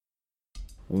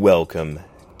Welcome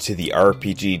to the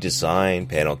RPG Design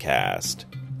Panelcast.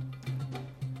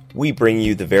 We bring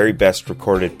you the very best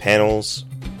recorded panels,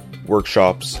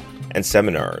 workshops, and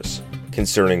seminars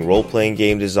concerning role-playing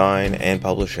game design and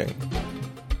publishing.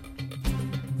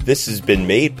 This has been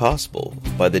made possible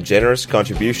by the generous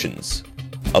contributions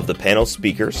of the panel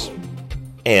speakers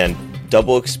and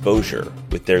Double Exposure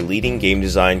with their leading game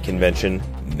design convention,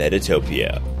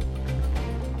 Metatopia.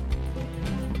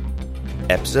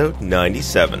 Episode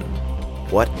 97,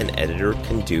 What an Editor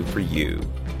Can Do for You.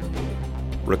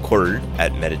 Recorded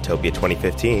at Metatopia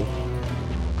 2015.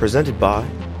 Presented by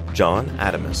John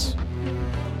Adamus.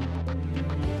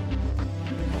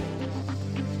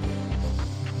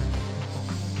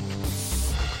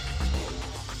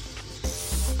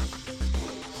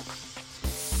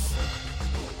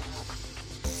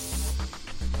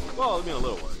 Well, I mean a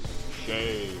little word.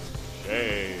 Shame.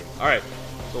 Alright,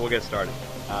 so we'll get started.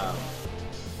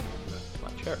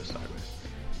 My chair is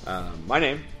sideways. My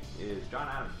name is John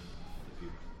Adams. If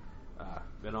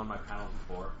you've been on my panel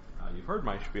before, you've heard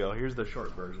my spiel. Here's the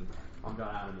short version. I'm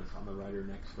John Adams. I'm the writer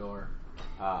next door.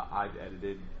 I've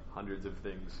edited hundreds of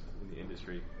things in the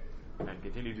industry and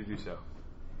continue to do so.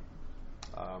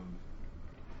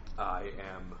 I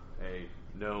am a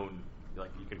known,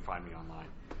 you can find me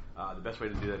online. The best way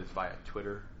to do that is via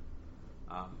Twitter.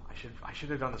 I should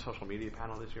have done the social media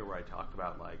panel this year where I talked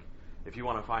about, if you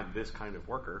want to find this kind of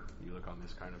worker, you look on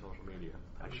this kind of social media.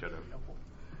 I should have.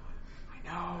 I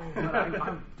know, but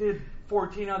I did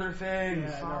 14 other things.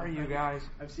 Yeah, Sorry, you guys.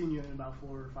 I've seen you in about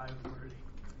 4 or 5 already.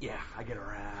 Yeah, I get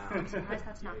around. I'm surprised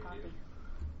that's not coffee.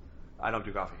 I don't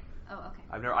do coffee. Oh,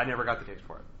 okay. I never got the taste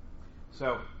for it.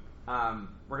 So,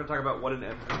 we're going to talk about what an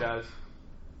editor does,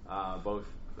 both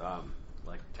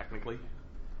technically,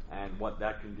 and what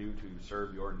that can do to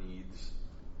serve your needs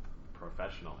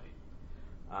professionally.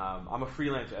 I'm a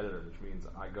freelance editor, which means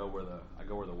I go where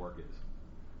the work is.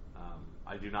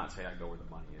 I do not say I go where the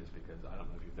money is, because I don't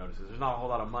know if you've noticed this. There's not a whole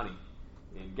lot of money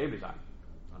in game design,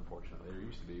 unfortunately. There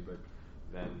used to be, but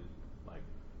then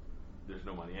there's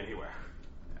no money anywhere.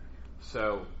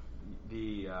 So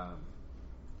the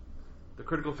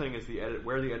critical thing is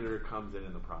where the editor comes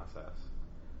in the process.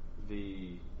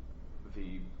 The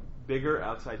bigger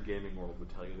outside gaming world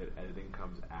would tell you that editing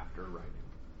comes after writing,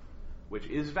 which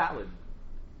is valid,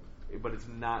 but it's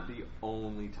not the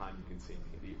only time you can see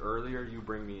me. The earlier you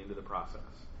bring me into the process,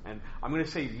 and I'm going to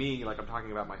say me like I'm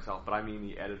talking about myself, but I mean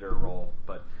the editor role,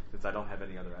 but since I don't have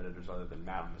any other editors other than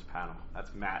Matt on this panel,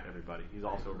 that's Matt, everybody. He's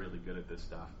also really good at this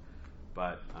stuff,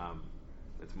 but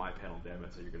it's my panel, damn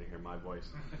it, so you're going to hear my voice.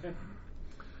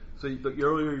 So the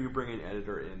earlier you bring an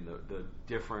editor in, the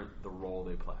different the role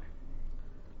they play.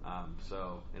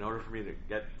 So in order for me to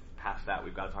get past that,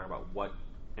 we've got to talk about what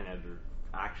an editor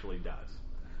actually does.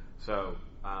 So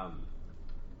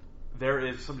there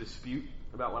is some dispute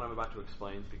about what I'm about to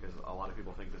explain, because a lot of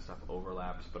people think this stuff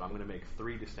overlaps, but I'm going to make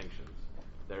 3 distinctions.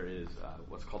 There is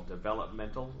what's called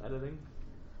developmental editing,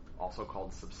 also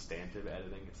called substantive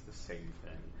editing. It's the same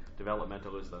thing.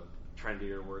 Developmental is the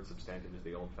trendier word, substantive is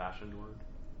the old-fashioned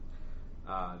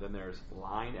word. Then there's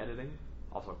line editing,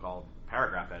 also called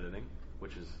paragraph editing,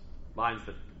 which is line's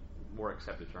the more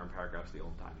accepted term, paragraph's the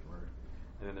old-timey word.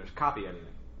 And then there's copy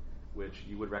editing, which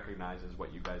you would recognize as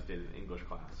what you guys did in English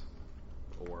class,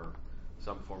 or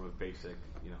some form of basic,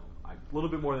 a little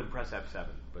bit more than press F7,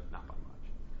 but not by much.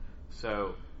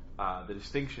 So the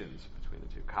distinctions between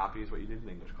the two: copy is what you did in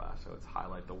English class, so it's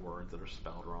highlight the words that are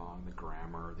spelled wrong, the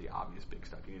grammar, the obvious big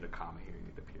stuff. You need a comma here, you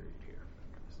need a period here,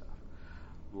 that kind of stuff.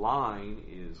 Line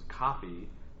is copy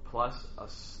plus a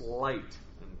slight,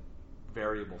 and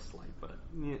variable slight, but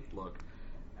look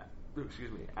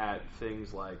at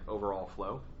things like overall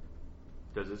flow.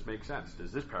 Does this make sense?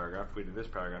 Does this paragraph feed to this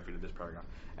paragraph, feed to this paragraph?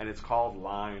 And it's called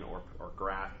line or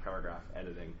graph paragraph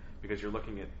editing, because you're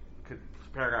looking at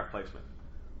paragraph placement.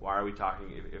 Why are we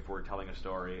talking, if we're telling a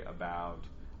story about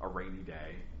a rainy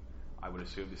day, I would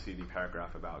assume to see the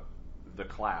paragraph about the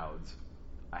clouds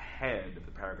ahead of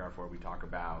the paragraph where we talk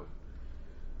about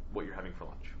what you're having for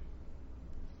lunch.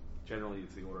 Generally,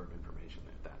 it's the order of information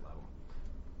at that level.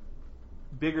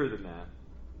 Bigger than that,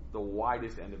 the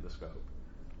widest end of the scope,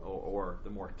 or the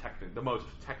most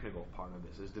technical part of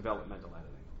this, is developmental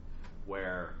editing,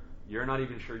 where you're not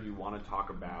even sure you want to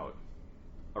talk about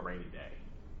a rainy day.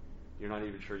 You're not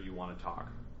even sure you want to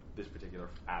talk this particular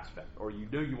aspect, or you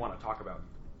know you want to talk about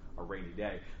a rainy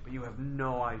day, but you have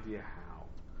no idea how,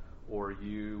 or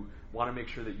you want to make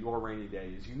sure that your rainy day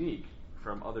is unique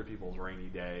from other people's rainy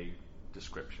day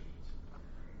descriptions.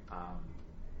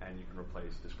 And you can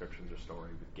replace descriptions or story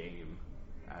with game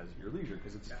as your leisure,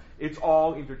 because it's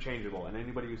all interchangeable, and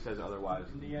anybody who says otherwise...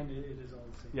 In the end, it is all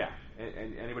the same. Yeah,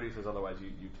 and anybody who says otherwise,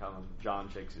 you tell them John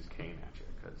shakes his cane at you,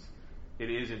 because it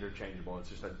is interchangeable. It's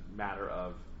just a matter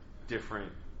of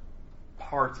different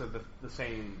parts of the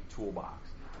same toolbox.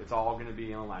 It's all going to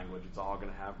be in a language. It's all going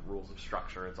to have rules of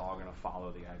structure. It's all going to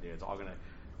follow the idea. It's all going to,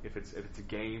 if it's a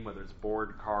game, whether it's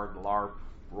board, card, LARP,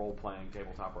 role-playing,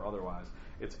 tabletop, or otherwise,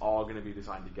 it's all going to be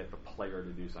designed to get the player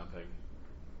to do something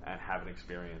and have an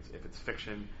experience. If it's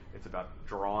fiction, it's about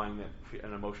drawing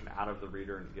an emotion out of the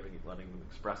reader and letting them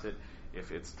express it.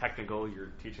 If it's technical,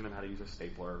 you're teaching them how to use a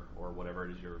stapler or whatever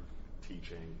it is you're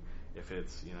teaching. If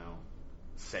it's,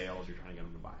 sales, you're trying to get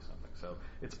them to buy something. So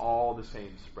it's all the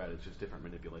same spread. It's just different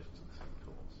manipulations of the same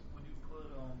tools. When you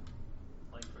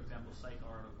put, for example, psych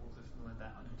articles or something like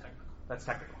that under technical? That's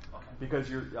technical. Okay. Because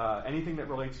anything that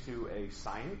relates to a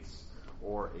science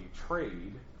or a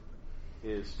trade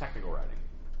is technical writing.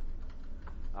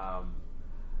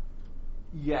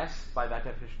 Yes, by that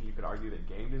definition, you could argue that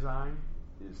game design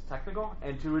is technical,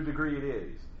 and to a degree it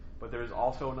is. But there's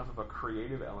also enough of a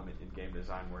creative element in game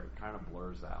design where it kind of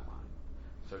blurs that line.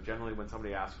 So generally when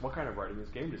somebody asks, what kind of writing is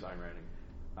game design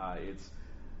writing? It's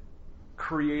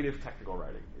creative technical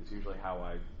writing is usually how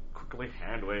I quickly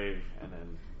hand wave, and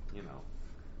then,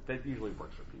 that usually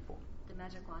works for people. The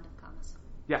magic wand of commas.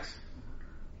 Yes.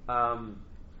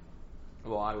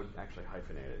 Well, I would actually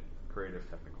hyphenate it. Creative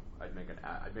technical. I'd make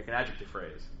an adjective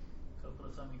phrase. So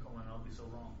put a semicolon, I'll be so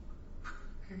wrong.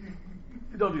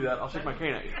 Don't do that. I'll shake my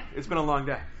cane at you. It's been a long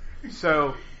day.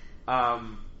 So,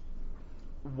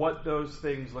 what those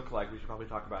things look like, we should probably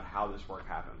talk about how this work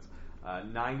happens.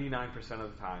 99%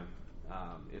 of the time,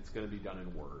 it's going to be done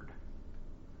in Word.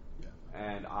 Yeah.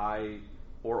 And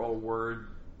or a Word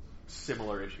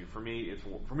similar issue. For me, it's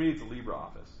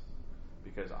LibreOffice,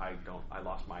 because I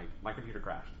lost my computer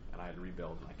crashed and I had to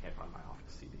rebuild, and I can't find my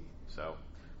Office CD. So,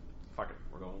 fuck it,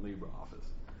 we're going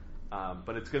LibreOffice.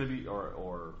 But it's going to be,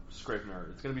 or Scrivener,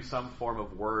 it's going to be some form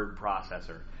of word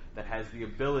processor that has the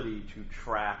ability to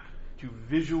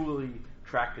visually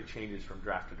track the changes from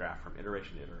draft to draft, from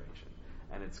iteration to iteration.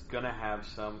 And it's going to have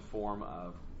some form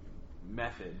of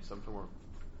method, some form of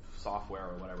software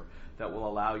or whatever, that will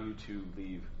allow you to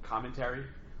leave commentary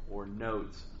or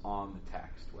notes on the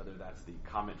text, whether that's the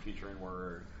comment feature in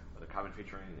Word, or the comment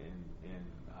feature in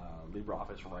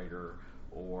LibreOffice Writer,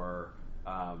 or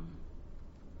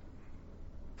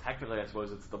technically, I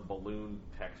suppose it's the balloon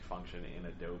text function in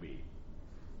Adobe.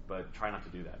 But try not to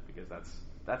do that, because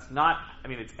that's not,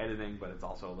 it's editing, but it's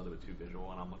also a little bit too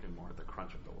visual, and I'm looking more at the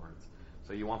crunch of the words.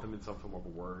 So you want them in some form of a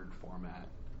Word format,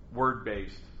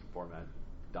 Word-based format,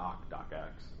 docx, like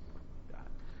that.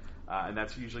 And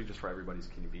that's usually just for everybody's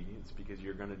convenience, because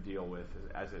you're going to deal with,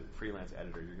 as a freelance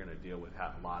editor, you're going to deal with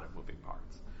a lot of moving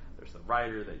parts. There's the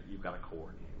writer that you've got to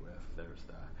coordinate with. There's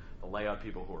the layout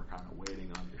people who are kind of waiting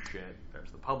on your shit.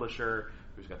 There's the publisher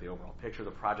who's got the overall picture,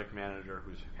 the project manager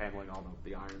who's handling all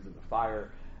the irons in the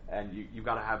fire, and you've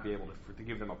got to be able to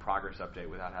give them a progress update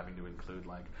without having to include,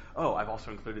 like, oh, I've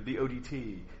also included the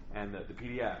ODT and the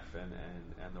PDF and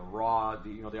the raw, the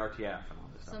RTF and all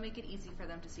this stuff. So make it easy for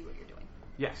them to see what you're doing.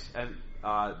 Yes,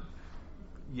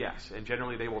 and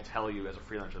generally they will tell you, as a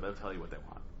freelancer, they'll tell you what they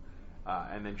want.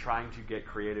 And then trying to get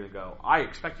creative and go, I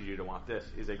expected you to want this,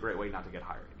 is a great way not to get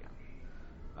hired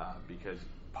again. Because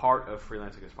part of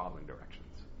freelancing is following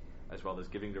directions, as well as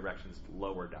giving directions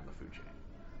lower down the food chain.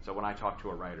 So when I talk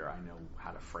to a writer, I know how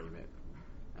to frame it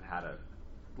and how to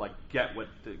get what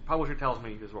the publisher tells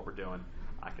me is what we're doing.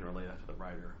 I can relay that to the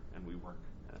writer, and we work,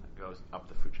 and it goes up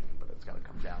the food chain, but it's got to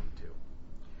come down too.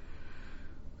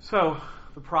 So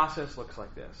the process looks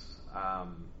like this.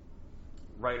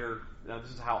 Writer, now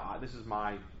this is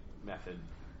my method.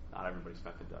 Not everybody's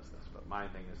method does this, but my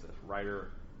thing is this.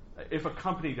 Writer, if a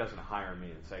company doesn't hire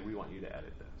me and say, we want you to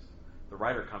edit this, the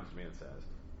writer comes to me and says,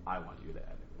 I want you to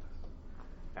edit this.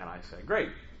 And I say, great,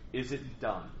 is it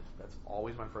done? That's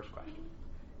always my first question.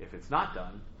 If it's not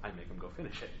done, I make them go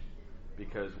finish it.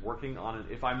 Because working on it,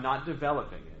 if I'm not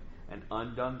developing it, an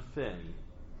undone thing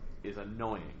is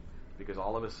annoying. Because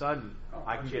all of a sudden,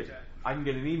 I can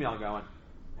get an email going,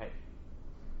 hey,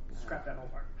 scrap that whole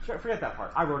part. Forget that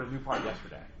part. I wrote a new part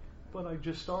yesterday, but I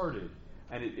just started.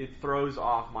 And it throws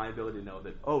off my ability to know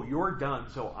that, oh, you're done,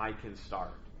 so I can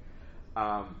start.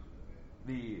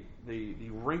 The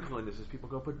wrinkle in this is people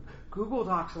go, but Google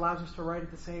Docs allows us to write at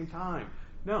the same time.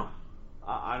 No,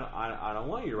 I don't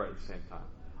want you to write at the same time.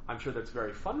 I'm sure that's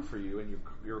very fun for you and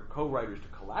your co-writers to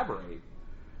collaborate,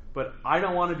 but I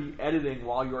don't want to be editing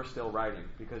while you're still writing,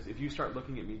 because if you start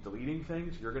looking at me deleting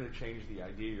things, you're going to change the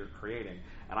idea you're creating,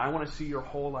 and I want to see your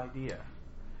whole idea.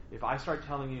 If I start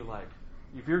telling you, like,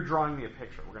 if you're drawing me a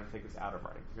picture, we're going to take this out of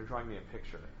writing. If you're drawing me a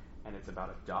picture and it's about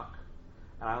a duck,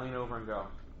 and I lean over and go,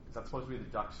 is that supposed to be the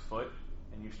duck's foot?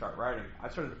 And you start writing,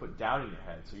 I've started to put doubt in your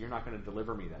head, so you're not going to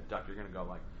deliver me that duck. You're going to go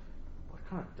like, what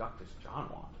kind of duck does John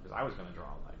want? Because I was going to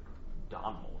draw like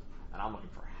Donald, and I'm looking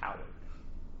for Howard.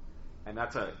 And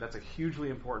that's a hugely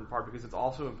important part, because it's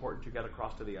also important to get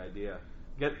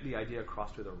the idea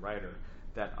across to the writer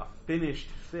that a finished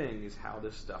thing is how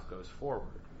this stuff goes forward.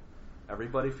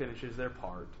 Everybody finishes their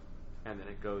part, and then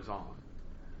it goes on.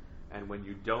 And when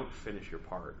you don't finish your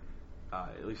part,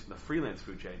 at least in the freelance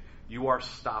food chain, you are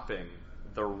stopping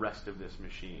the rest of this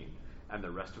machine, and the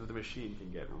rest of the machine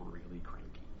can get really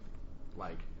cranky,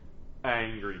 like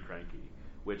angry cranky,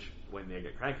 which when they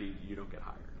get cranky, you don't get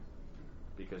hired,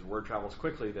 because word travels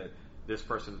quickly that this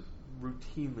person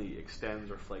routinely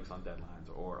extends or flakes on deadlines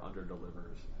or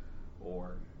underdelivers,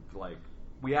 or like,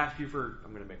 we asked you for,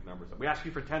 I'm going to make numbers up, we asked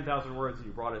you for 10,000 words and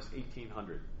you brought us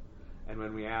 1,800, and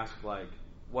when we ask like,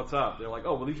 what's up, they're like,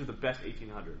 oh, well, these are the best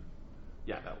 1,800.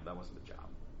 Yeah, that wasn't the job.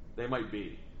 They might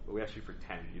be, but we asked you for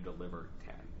 10. You deliver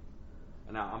 10.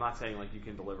 And now, I'm not saying like you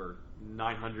can deliver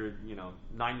 900,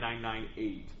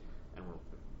 9998, and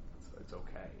it's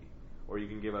okay. Or you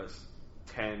can give us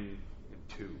 10 and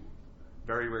 2.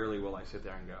 Very rarely will I sit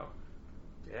there and go,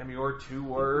 damn your 2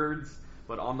 words.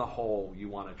 But on the whole, you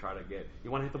want to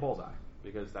hit the bullseye,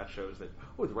 because that shows that,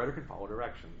 the writer can follow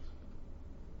directions.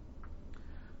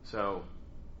 So,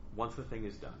 once the thing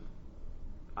is done,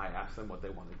 I ask them what they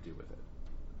want to do with it.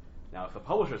 Now, if the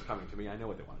publisher is coming to me, I know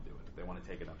what they want to do with it. They want to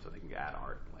take it up so they can add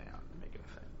art, layout, and make it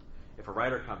a thing. If a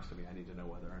writer comes to me, I need to know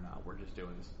whether or not we're just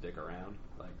doing this dick around,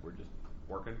 like we're just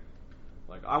working.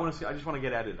 Like, I just want to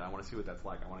get edited. I want to see what that's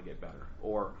like. I want to get better.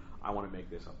 Or I want to make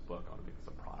this a book. I want to make this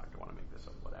a product. I want to make this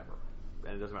a whatever.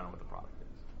 And it doesn't matter what the product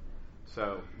is.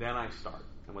 So then I start.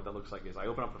 And what that looks like is I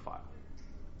open up the file.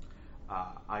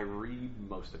 I read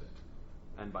most of it.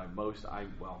 And by most,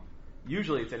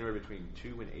 usually it's anywhere between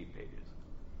 2 and 8 pages.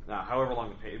 Now, however long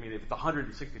the page, if it's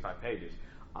 165 pages,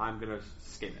 I'm going to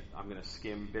skim it. I'm going to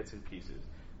skim bits and pieces,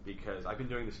 because I've been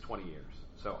doing this 20 years.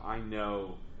 So I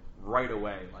know right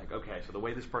away, like, okay, so the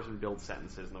way this person builds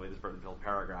sentences and the way this person builds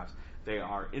paragraphs, they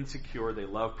are insecure, they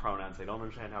love pronouns, they don't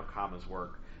understand how commas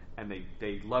work, and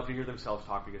they love to hear themselves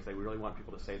talk because they really want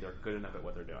people to say they're good enough at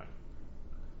what they're doing.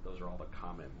 Those are all the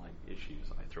common issues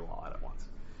I throw all out at once.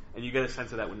 And you get a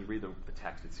sense of that when you read the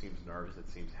text. It seems nervous, it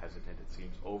seems hesitant, it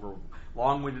seems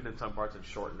long-winded in some parts and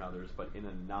short in others, but in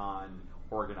a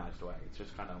non-organized way. It's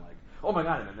just kind of like, oh my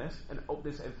god, and then this, and oh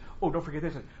this, and oh don't forget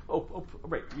this, and oh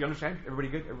right, you understand? Everybody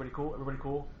good? Everybody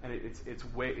cool? And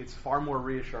it's far more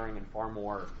reassuring and far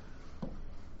more,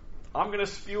 I'm going to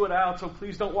spew it out, so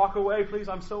please don't walk away, please,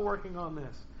 I'm still working on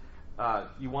this.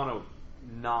 You want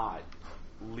to not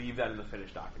leave that in the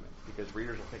finished document, because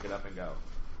readers will pick it up and go,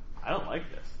 I don't like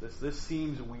this. This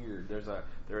seems weird. There's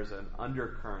an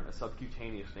undercurrent, a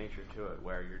subcutaneous nature to it,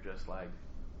 where you're just like,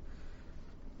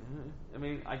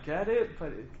 I get it,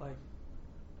 but it's like,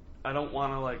 I don't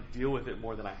want to deal with it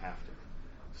more than I have to.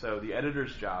 So the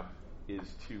editor's job is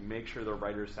to make sure the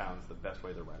writer sounds the best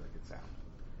way the writer can sound.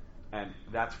 And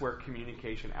that's where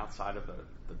communication outside of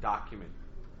the document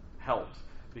helps,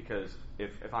 because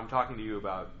if I'm talking to you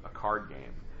about a card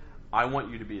game, I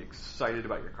want you to be excited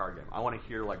about your card game. I want to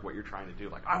hear what you're trying to do.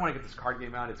 I want to get this card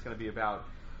game out. It's going to be about,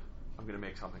 I'm going to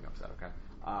make something upset, okay?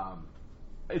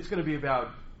 It's going to be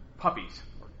about puppies.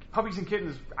 Puppies and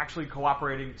kittens actually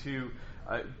cooperating to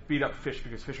beat up fish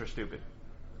because fish are stupid.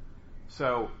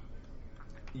 So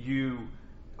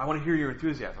I want to hear your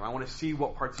enthusiasm. I want to see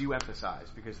what parts you emphasize,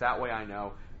 because that way I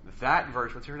know that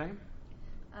version. What's your name?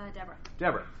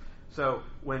 Deborah. So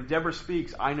when Deborah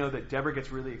speaks, I know that Deborah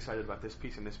gets really excited about this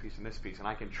piece and this piece and this piece, and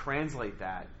I can translate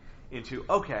that into,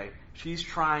 okay, she's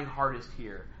trying hardest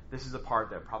here. This is a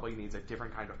part that probably needs a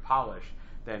different kind of polish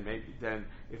than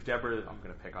if Deborah, I'm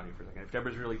going to pick on you for a second, if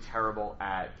Deborah's really terrible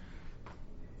at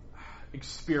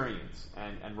experience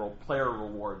and player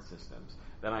reward systems,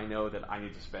 then I know that I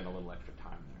need to spend a little extra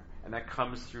time there. And that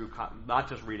comes through not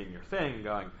just reading your thing and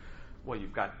going, well,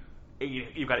 you've got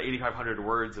 8,500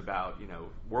 words about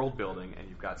world building, and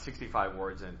you've got 65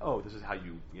 words in, this is how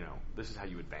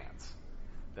you advance.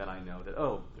 Then I know that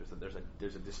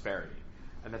there's a disparity,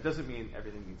 and that doesn't mean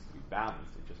everything needs to be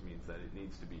balanced. It just means that it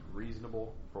needs to be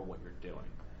reasonable for what you're doing.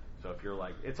 So if you're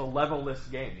like, it's a level-less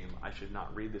game, I should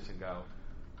not read this and go,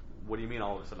 what do you mean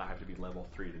all of a sudden I have to be level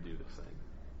 3 to do this thing?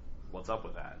 What's up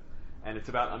with that? And it's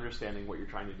about understanding what you're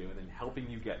trying to do and then helping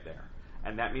you get there.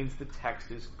 And that means the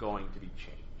text is going to be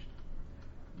changed.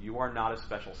 You are not a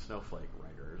special snowflake,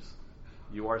 writers.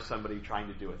 You are somebody trying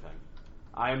to do a thing.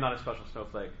 I am not a special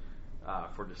snowflake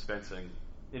for dispensing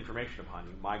information upon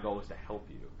you. My goal is to help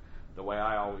you. The way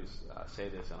I always say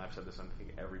this, and I've said this on I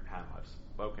think every panel I've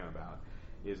spoken about,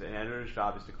 is an editor's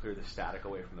job is to clear the static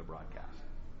away from the broadcast.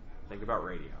 Think about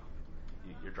radio.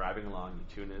 You're driving along, you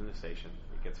tune in the station,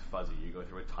 it gets fuzzy, you go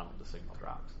through a tunnel, the signal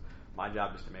drops. My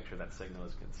job is to make sure that signal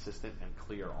is consistent and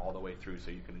clear all the way through so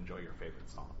you can enjoy your favorite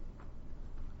song.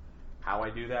 How I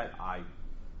do that, I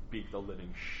beat the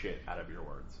living shit out of your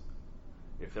words.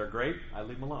 If they're great, I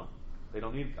leave them alone. They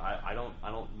don't need. I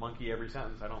don't monkey every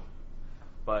sentence. I don't.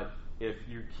 But if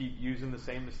you keep using the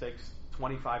same mistakes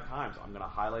 25 times, I'm going to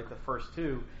highlight the first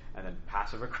two, and then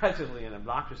passive aggressively and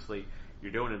obnoxiously,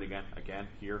 you're doing it again,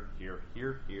 here,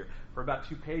 for about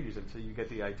 2 pages until you get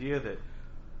the idea that,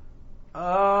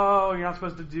 oh, you're not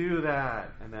supposed to do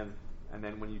that, and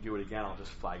then when you do it again, I'll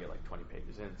just flag it like 20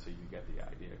 pages in, so you get the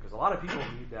idea. Because a lot of people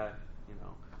need that,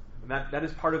 and that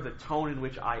is part of the tone in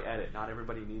which I edit. Not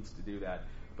everybody needs to do that.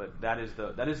 But that is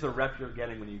the rep you're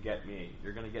getting when you get me.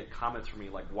 You're going to get comments from me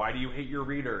like, "Why do you hate your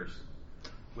readers?"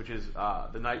 Which is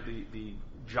the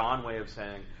John way of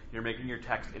saying you're making your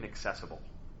text inaccessible.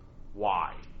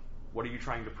 Why? What are you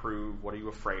trying to prove? What are you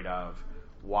afraid of?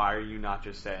 Why are you not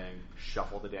just saying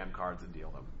shuffle the damn cards and deal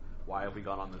them? Why have we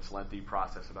gone on this lengthy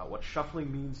process about what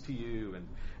shuffling means to you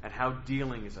and how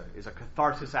dealing is a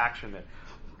catharsis action that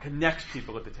connects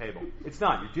people at the table? It's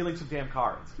not. You're dealing some damn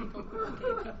cards. People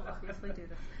obviously do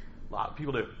this. A lot of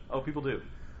people do. Oh, people do.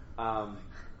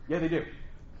 Yeah, they do.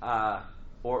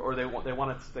 Or they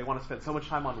want to spend so much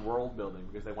time on world building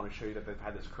because they want to show you that they've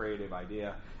had this creative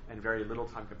idea and very little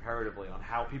time comparatively on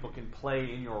how people can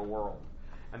play in your world.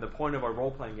 And the point of a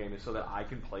role-playing game is so that I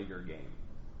can play your game.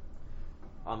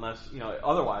 Unless,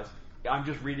 otherwise, I'm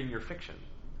just reading your fiction,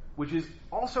 which is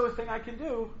also a thing I can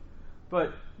do.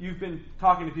 But you've been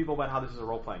talking to people about how this is a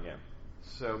role-playing game.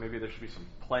 So maybe there should be some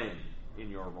playing in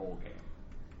your role game.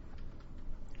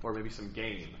 Or maybe some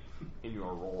game in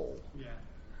your role. Yeah.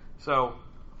 So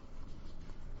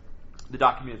the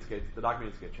documents get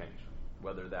changed.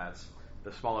 Whether that's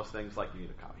the smallest things like you need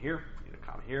a comma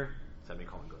here,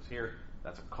 semicolon goes here,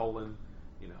 that's a colon,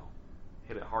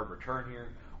 hit a hard return here,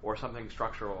 or something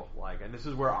structural like, and this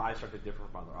is where I start to differ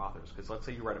from other authors, because let's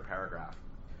say you write a paragraph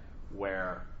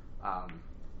where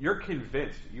you're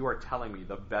convinced you are telling me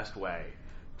the best way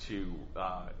to,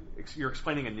 you're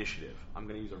explaining initiative. I'm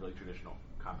going to use a really traditional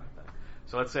comment thing.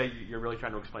 So let's say you're really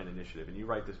trying to explain initiative, and you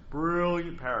write this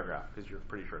brilliant paragraph, because you're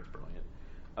pretty sure it's brilliant,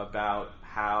 about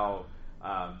how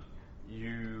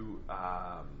you've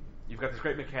got this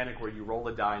great mechanic where you roll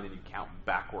a die and then you count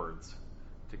backwards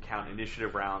to count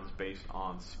initiative rounds based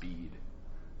on speed.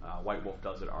 White Wolf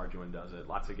does it, Arduin does it,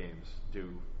 lots of games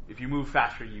do. If you move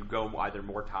faster, you go either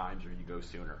more times or you go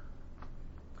sooner.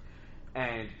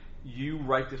 And you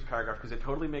write this paragraph because it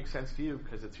totally makes sense to you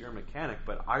because it's your mechanic,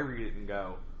 but I read it and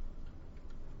go,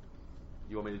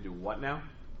 you want me to do what now?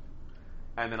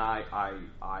 And then I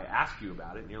ask you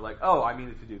about it, and you're like, oh, I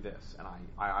mean to do this. And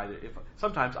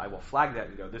sometimes I will flag that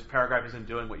and go, this paragraph isn't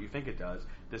doing what you think it does.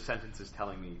 This sentence is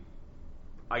telling me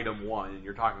item 1, and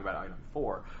you're talking about item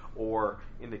 4. Or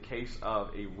in the case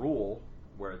of a rule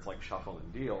where it's like shuffle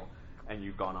and deal, and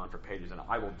you've gone on for pages, and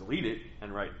I will delete it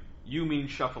and write, you mean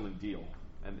shuffle and deal.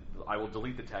 And I will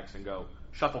delete the text and go,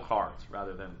 shuffle cards,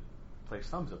 rather than place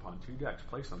thumbs upon 2 decks,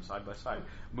 place them side by side,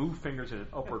 move fingers in an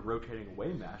upward rotating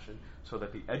away motion so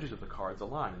that the edges of the cards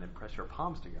align, and then press your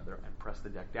palms together and press the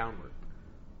deck downward.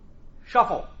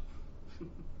 Shuffle!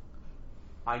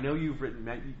 I know you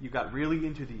got really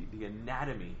into the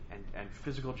anatomy and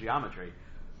physical geometry,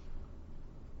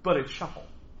 but it's shuffle.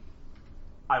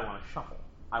 I want to shuffle.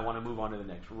 I want to move on to the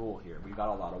next rule here. We've got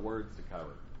a lot of words to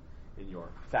cover in your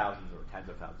thousands or tens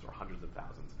of thousands or hundreds of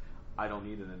thousands. I don't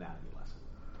need an anatomy lesson.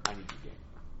 I need the game.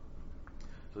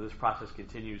 So this process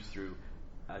continues through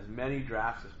as many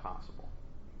drafts as possible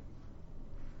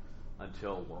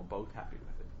until we're both happy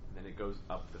with it. And then it goes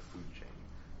up the food chain.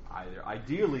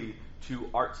 Ideally to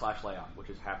art/layout, which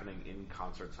is happening in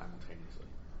concert simultaneously.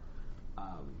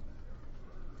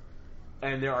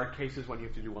 And there are cases when you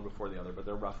have to do one before the other, but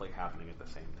they're roughly happening at the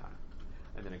same time.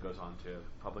 And then it goes on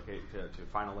to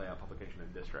final layout, publication,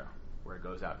 and distro, where it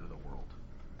goes out into the world,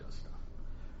 does stuff.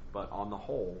 But on the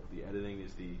whole, the editing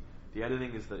is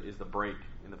the break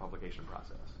in the publication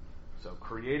process. So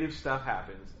creative stuff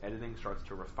happens, editing starts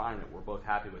to refine it, we're both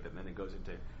happy with it, and then it goes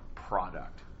into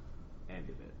product end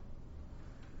of it.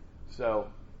 So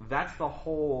that's the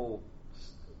whole,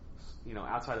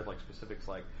 outside of like specifics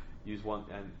like use one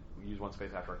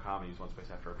space after a comma, use one space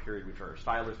after a period, which are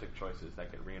stylistic choices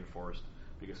that get reinforced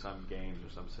because some games or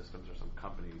some systems or some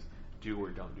companies do or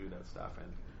don't do that stuff.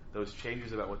 And those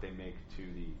changes about what they make to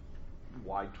the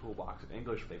wide toolbox of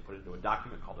English, they put into a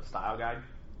document called a style guide.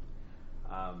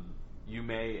 You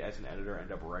may, as an editor,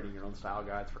 end up writing your own style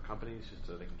guides for companies just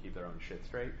so they can keep their own shit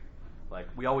straight. Like,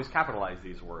 we always capitalize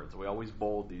these words. We always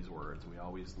bold these words. We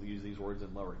always use these words in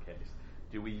lowercase.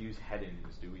 Do we use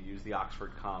headings? Do we use the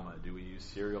Oxford comma? Do we use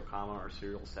serial comma or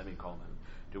serial semicolon?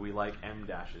 Do we like M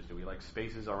dashes? Do we like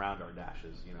spaces around our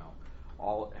dashes? You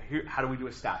know, how do we do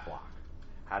a stat block?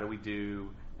 How do we do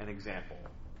an example?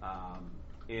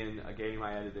 In a game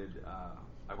I edited,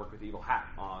 I worked with Evil Hat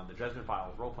on the Dresden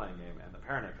Files role-playing game and the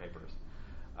Paranet Papers.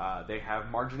 They have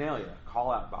marginalia,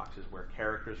 call-out boxes, where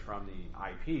characters from the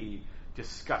IP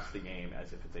discuss the game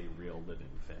as if it's a real living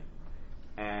thing.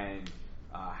 And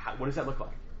what does that look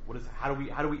like? How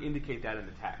do we indicate that in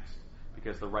the text?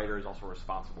 Because the writer is also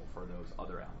responsible for those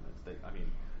other elements.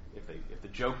 If the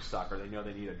jokes suck or they know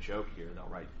they need a joke here, they'll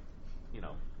write, you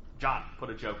know, John, put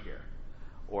a joke here.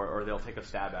 Or they'll take a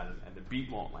stab at it and the beat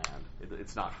won't land.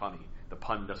 It's not funny. The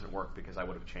pun doesn't work because I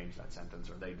would have changed that sentence,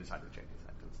 or they decided to change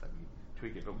the sentence, then we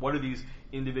tweak it. But what do these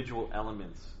individual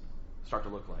elements start to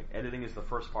look like? Editing is the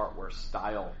first part where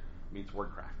style meets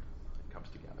wordcraft. It comes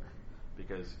together.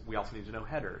 Because we also need to know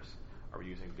headers. Are we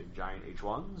using big giant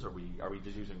H1s? Are we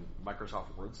just using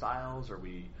Microsoft Word styles? Are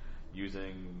we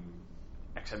using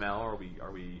XML?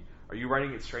 Are you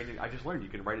writing it straight in? I just learned you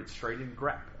can write it straight in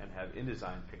grep and have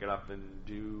InDesign pick it up and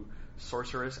do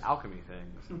sorcerous alchemy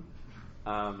things.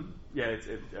 I'm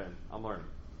learning.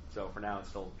 So for now, it's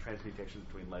still transmutation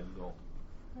between lead and gold.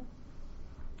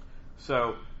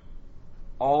 So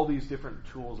all these different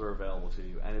tools are available to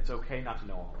you, and it's okay not to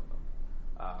know all of them.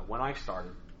 When I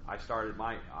started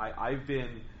I've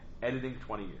been editing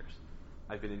 20 years.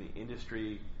 I've been in the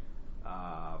industry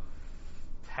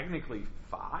technically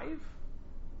 5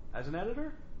 as an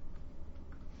editor.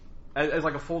 As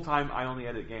like a full-time, I only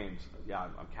edit games. Yeah,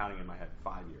 I'm counting in my head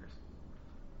 5 years.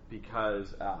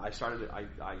 Because I started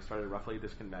roughly at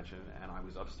this convention, and I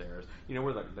was upstairs. You know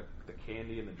where the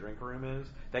candy and the drink room is?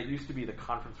 That used to be the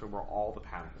conference room where all the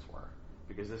panels were.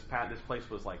 Because this place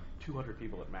was like 200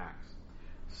 people at max.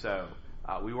 So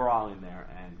we were all in there,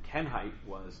 and Ken Hite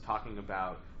was talking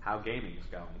about how gaming is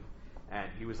going. And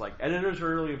he was like, editors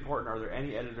are really important. Are there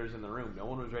any editors in the room? No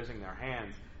one was raising their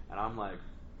hands. And I'm like,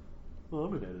 well,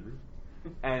 I'm an editor.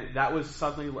 And that was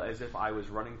suddenly as if I was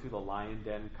running through the lion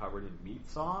den covered in meat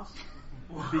sauce.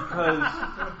 Because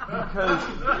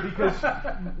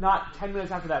not 10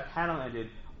 minutes after that panel ended,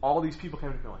 all these people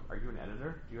came to me like, are you an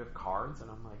editor? Do you have cards? And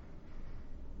I'm like,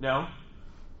 no.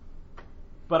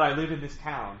 But I live in this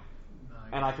town,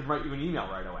 and I could write you an email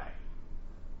right away.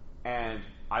 And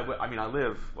I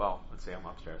live, well, let's say I'm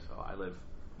upstairs, so I live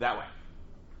that way.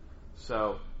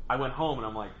 So I went home, and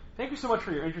I'm like, thank you so much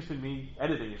for your interest in me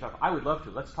editing your stuff. I would love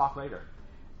to. Let's talk later.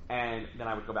 And then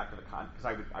I would go back to the con, because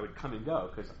I would come and go,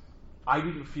 because I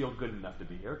didn't feel good enough to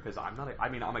be here, because I'm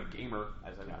a gamer,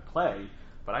 as I play,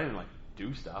 but I didn't,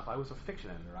 do stuff. I was a fiction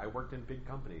editor. I worked in big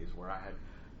companies where I had,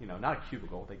 not a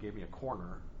cubicle. They gave me a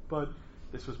corner, but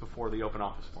this was before the open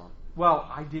office form. Well,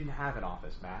 I didn't have an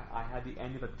office, Matt. I had the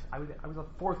end of I was the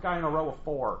fourth guy in a row of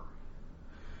 4.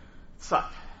 It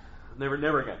sucked.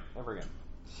 Never again.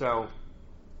 So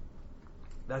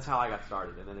that's how I got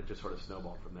started, and then it just sort of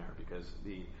snowballed from there. Because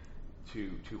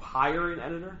to hire an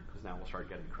editor, because now we'll start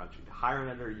getting crunchy. To hire an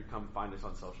editor, you come find us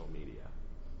on social media.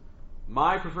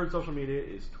 My preferred social media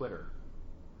is Twitter,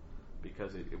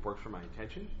 because it works for my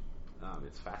attention.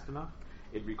 It's fast enough.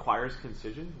 It requires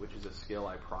concision, which is a skill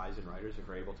I prize in writers. If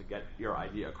you're able to get your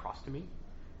idea across to me,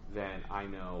 then I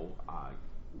know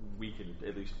we can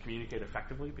at least communicate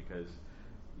effectively, because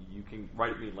you can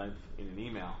write me length in an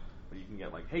email, but you can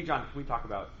get hey, John, can we talk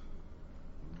about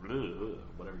whatever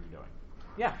you're doing?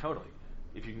 Yeah, totally.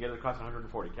 If you can get it across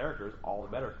 140 characters, all the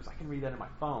better, because I can read that in my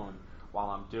phone while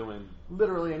I'm doing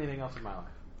literally anything else in my life.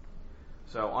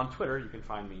 So on Twitter, you can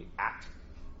find me at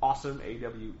awesome,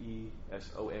 AWESOME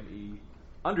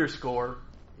 _.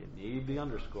 You need the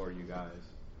underscore, you guys.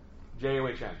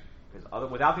 JOHN. Because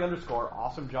without the underscore,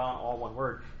 Awesome John, all one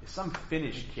word, is some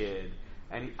Finnish kid.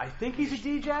 And I think he's a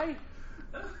DJ? I think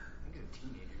he's a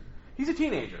teenager. He's a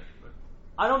teenager.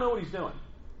 I don't know what he's doing.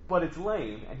 But it's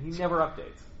lame, and he never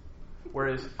updates.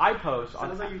 Whereas I post on...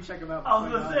 Sounds like you check him out. I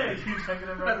was going to say, you checking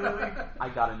him regularly? I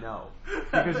gotta know.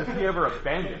 Because if he ever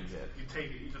abandons it... You take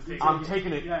it. You just take it. I'm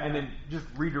taking it and then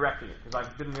just redirecting it, because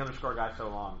I've been the underscore guy so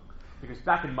long. Because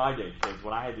back in my day, kids,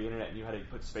 when I had the internet and you had to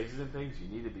put spaces in things, you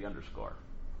needed the underscore.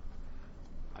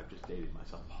 I've just dated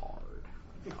myself hard.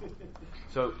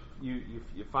 So you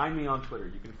find me on Twitter.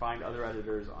 You can find other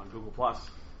editors on Google+.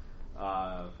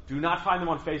 Do not find them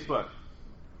on Facebook.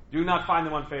 Do not find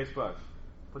them on Facebook.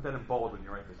 Put that in bold when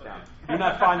you write this down. Do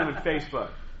not find them on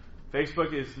Facebook.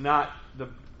 Facebook is not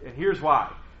and here's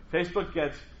why. Facebook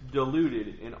gets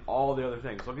diluted in all the other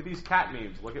things. Look at these cat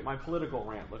memes. Look at my political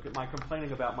rant. Look at my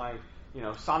complaining about my,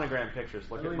 sonogram pictures.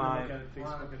 Look at my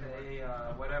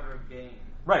whatever game.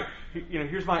 right.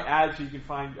 Here's my ad so you can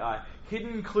find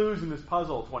hidden clues in this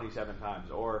puzzle 27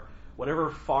 times, or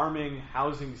whatever farming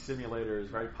housing simulator is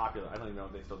very popular. I don't even know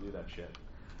if they still do that shit.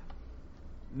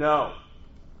 No,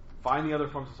 find the other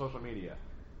forms of social media.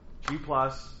 G+, Google+.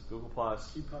 G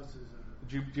Plus is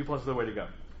G+ is the way to go.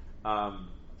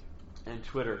 And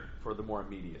Twitter for the more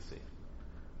immediacy.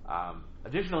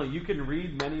 Additionally, you can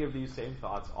read many of these same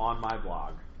thoughts on my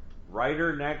blog,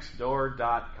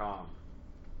 writernextdoor.com.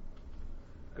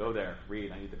 Go there,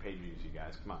 read. I need the page views, you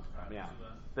guys. Come on, help me out.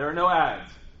 There are no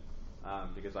ads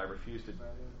because I refuse to.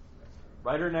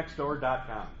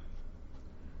 Writernextdoor.com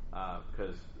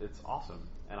because it's awesome,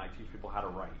 and I teach people how to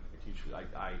write.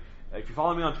 If you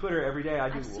follow me on Twitter every day,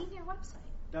 I've seen your website.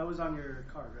 That was on your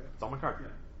card, right? It's on my card.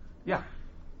 Yeah.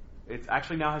 It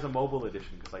actually now has a mobile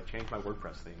edition because I changed my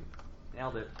WordPress theme.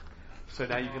 Nailed it. So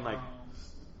now you can That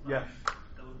would have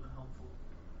been helpful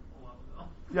a while ago.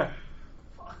 Yeah.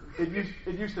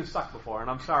 It used to suck before, and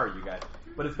I'm sorry, you guys,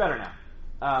 but it's better now.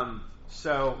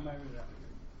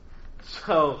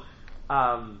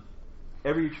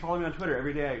 If you follow me on Twitter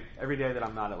every day that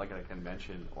I'm not at a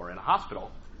convention or in a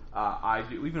hospital, I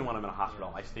do. Even when I'm in a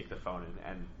hospital, I sneak the phone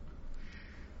in.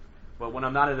 But when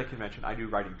I'm not at a convention, I do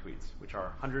writing tweets, which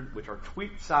are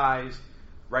tweet-sized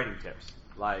writing tips.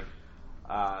 Like,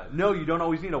 no, you don't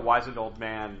always need a wizened old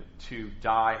man to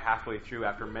die halfway through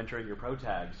after mentoring your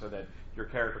protag so that your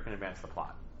character can advance the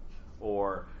plot.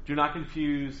 Or do not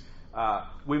confuse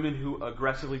women who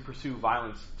aggressively pursue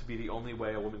violence to be the only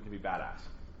way a woman can be badass.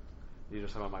 These are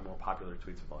some of my more popular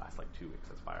tweets of the last 2 weeks.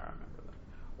 That's why I remember them.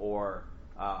 Or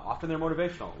often they're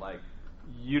motivational, like,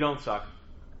 you don't suck.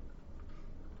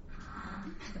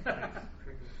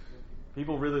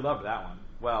 People really love that one.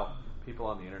 Well, people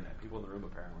on the internet, people in the room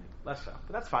apparently. Less so,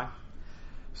 but that's fine.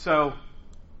 So,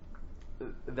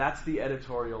 that's the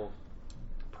editorial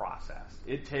process.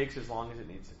 It takes as long as it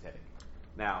needs to take.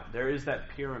 Now, there is that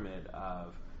pyramid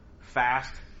of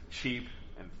fast, cheap,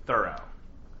 and thorough.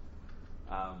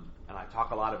 And I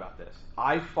talk a lot about this.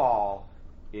 I fall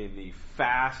in the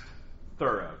fast,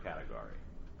 thorough category.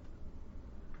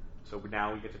 So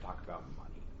now we get to talk about money.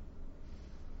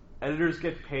 Editors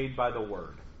get paid by the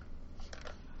word.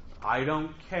 I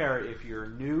don't care if you're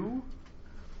new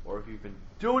or if you've been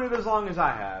doing it as long as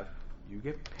I have, you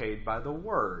get paid by the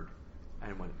word.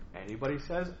 And when anybody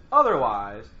says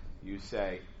otherwise, you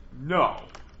say, no,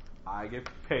 I get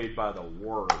paid by the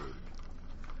word.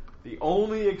 The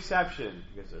only exception,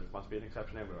 because there must be an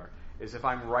exception everywhere, is if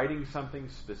I'm writing something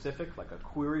specific, like a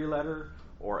query letter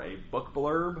or a book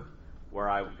blurb,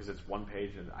 because it's one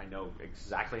page and I know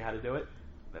exactly how to do it,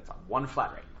 that's on one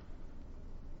flat rate.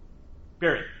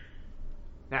 Period.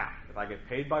 Now, if I get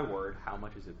paid by word, how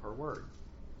much is it per word?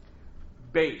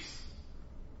 Base.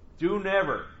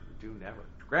 Never,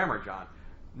 grammar, John,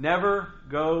 never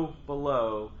go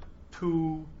below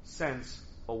 2 cents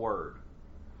a word.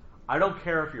 I don't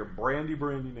care if you're brandy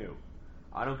new.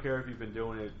 I don't care if you've been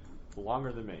doing it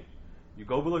longer than me. You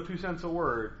go below 2 cents a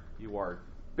word, you are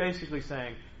basically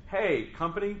saying, hey,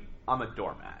 company, I'm a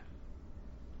doormat.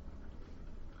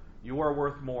 You are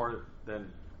worth more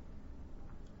than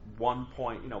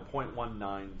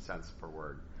 0.19 cents per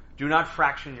word. Do not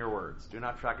fraction your words. Do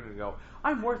not fraction and go,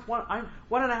 I'm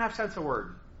 1.5 cents a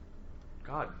word.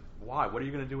 God, why? What are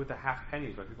you going to do with the half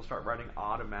pennies when people start writing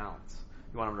odd amounts?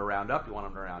 You want them to round up? You want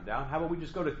them to round down? How about we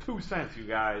just go to 2 cents, you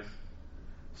guys?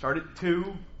 Start at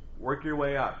 2, work your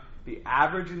way up. The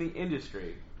average in the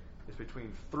industry is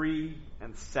between 3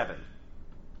 and 7.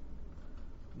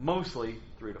 Mostly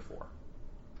 3 to 4.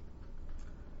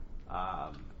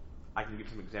 I can give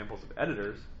some examples of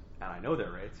editors, and I know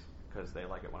their rates because they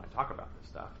like it when I talk about this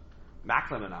stuff.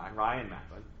 Macklin and I, Ryan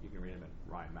Macklin, you can read him at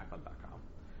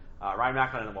ryanmacklin.com. Ryan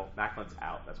Macklin, well, Macklin's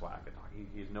out, that's why I can talk.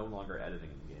 He's no longer editing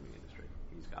in the gaming industry.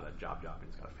 He's got a job, and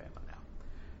he's got a family now.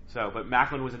 So, but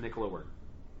Macklin was a nickel a word,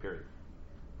 period.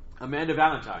 Amanda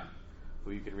Valentine,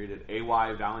 who you can read at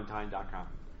ayvalentine.com.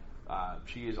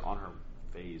 She is on her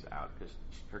phase out because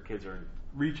her kids are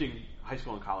reaching high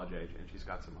school and college age, and she's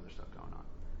got some other stuff going on.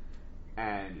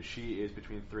 And she is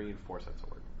between 3 and 4 cents a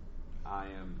word. I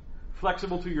am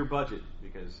flexible to your budget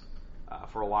because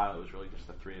for a while it was really just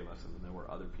the 3 of us, and then there were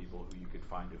other people who you could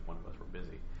find if one of us were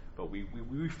busy. But we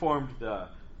formed the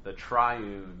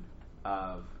triune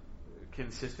of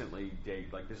consistently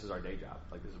this is our day job.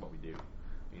 Like, this is what we do.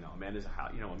 Amanda's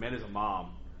a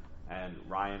mom, and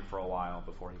Ryan for a while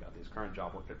before he got his current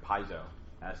job worked at Paizo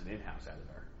as an in-house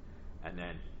editor. and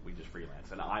then we just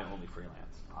freelance. And I only freelance.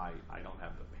 I don't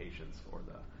have the patience or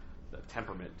the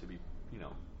temperament to be,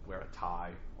 wear a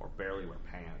tie or barely wear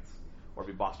pants or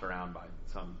be bossed around by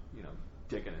some,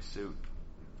 dick in a suit.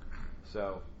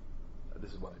 So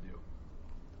this is what I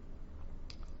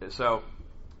do. So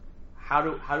how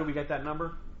do we get that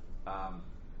number?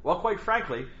 Well, quite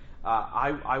frankly,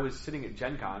 I was sitting at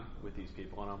Gen Con with these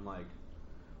people, and I'm like,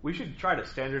 we should try to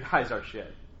standardize our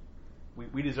shit.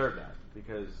 We deserve that,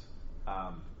 because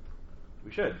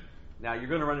we should. Now, you're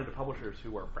going to run into publishers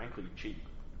who are frankly cheap,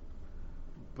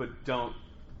 but don't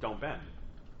bend.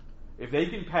 If they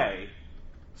can pay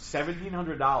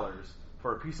 $1,700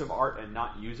 for a piece of art and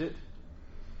not use it,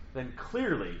 then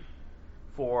clearly,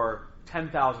 for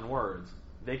 10,000 words,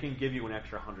 they can give you an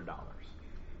extra $100.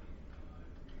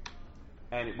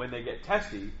 And when they get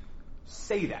testy,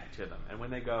 say that to them. And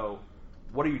when they go,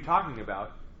 what are you talking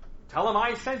about? Tell them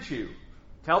I sent you.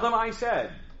 Tell them I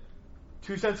said.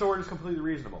 2 cents a word is completely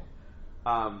reasonable.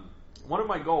 One of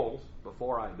my goals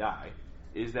before I die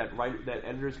is that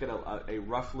editors get a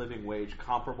rough living wage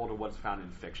comparable to what's found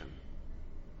in fiction.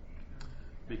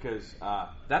 Because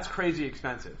that's crazy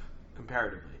expensive,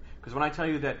 comparatively. Because when I tell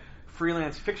you that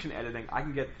freelance fiction editing, I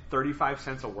can get 35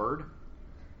 cents a word,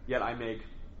 yet I make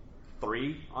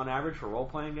 3 on average for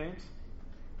role-playing games,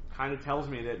 kind of tells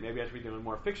me that maybe I should be doing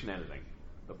more fiction editing.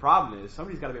 The problem is,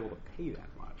 somebody's got to be able to pay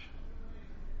that much.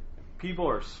 People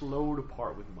are slow to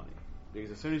part with money.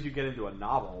 Because as soon as you get into a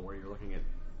novel where you're looking at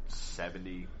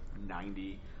 70,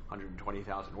 90,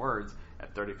 120,000 words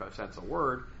at 35 cents a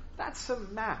word, that's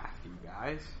some math, you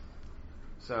guys.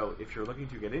 So if you're looking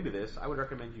to get into this, I would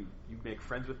recommend you make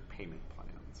friends with payment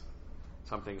plans.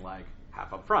 Something like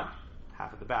half up front,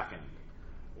 half at the back end.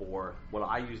 Or what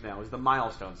I use now is the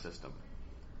milestone system.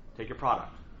 Take your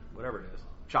product, whatever it is,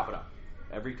 chop it up.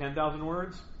 Every 10,000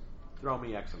 words, throw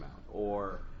me X amount.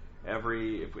 Or if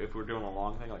we're doing a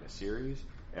long thing like a series,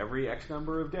 every X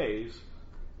number of days,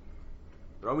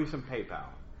 throw me some PayPal.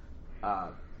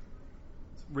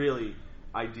 Really,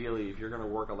 ideally, if you're going to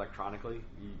work electronically,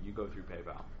 you go through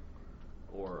PayPal.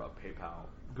 Or a PayPal.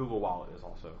 Google Wallet is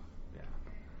also,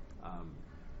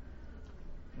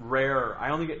 rare.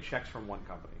 I only get checks from one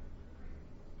company,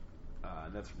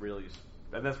 and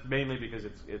that's mainly because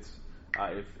it's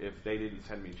if they didn't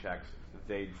send me checks,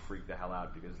 they'd freak the hell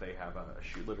out because they have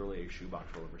literally a shoebox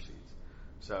full of receipts.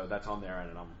 So that's on their end,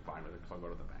 and I'm fine with it because I'll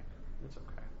go to the bank. It's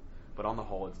okay, but on the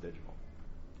whole, it's digital,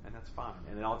 and that's fine.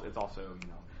 And it's also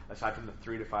aside from the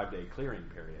 3 to 5 day clearing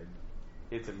period,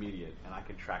 it's immediate, and I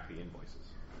can track the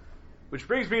invoices. Which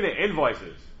brings me to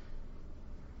invoices.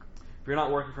 If you're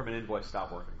not working from an invoice,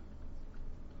 stop working.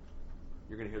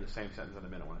 You're going to hear the same sentence in a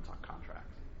minute when I talk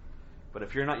contracts. But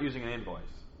if you're not using an invoice,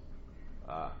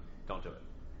 don't do it.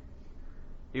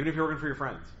 Even if you're working for your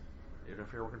friends, even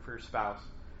if you're working for your spouse,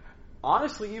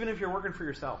 honestly, even if you're working for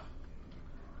yourself,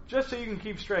 just so you can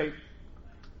keep straight,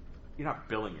 you're not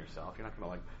billing yourself. You're not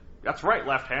going to that's right,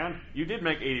 left hand, you did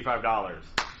make $85. I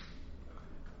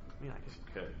mean, I guess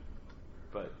you could.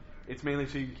 But it's mainly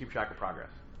so you can keep track of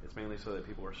progress. It's mainly so that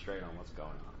people are straight on what's going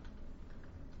on.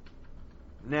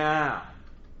 Now,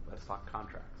 let's talk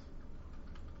contracts.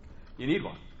 You need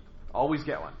one. Always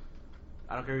get one.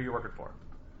 I don't care who you're working for.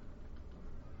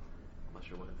 Unless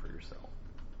you're working for yourself.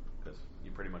 Because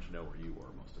you pretty much know where you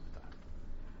were most of the time.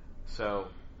 So,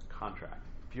 contract.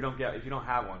 If you don't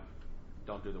have one,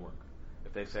 don't do the work.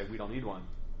 If they say we don't need one,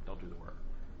 don't do the work.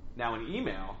 Now, an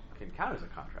email can count as a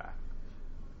contract.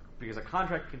 Because a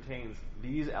contract contains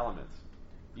these elements.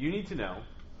 You need to know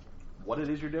what it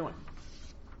is you're doing,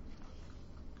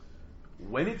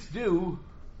 when it's due,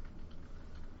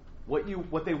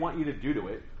 what they want you to do to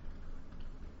it,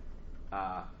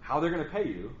 how they're going to pay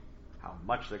you, how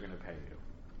much they're going to pay you,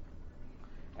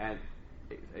 and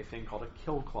a thing called a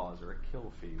kill clause or a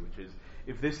kill fee, which is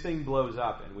if this thing blows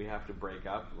up and we have to break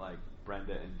up, like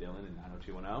Brenda and Dylan in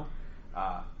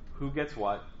 90210, who gets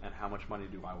what and how much money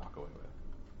do I walk away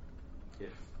with,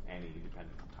 if any,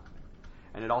 depending on timing.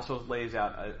 And it also lays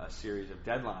out a series of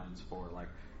deadlines for,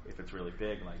 if it's really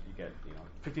big, you get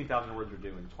 15,000 words are due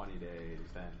in 20 days,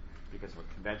 then because of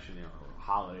a convention or a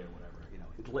holiday or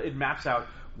whatever, it maps out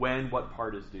what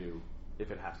part is due if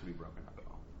it has to be broken up at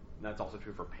all. And that's also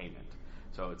true for payment.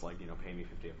 So it's pay me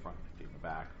 50 up front, 50 in the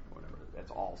back, or whatever. That's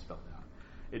all spelled out.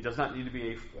 It does not need to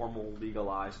be a formal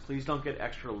legalized. Please don't get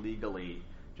extra legally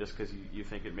just because you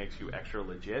think it makes you extra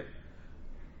legit.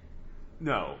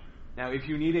 No. Now, if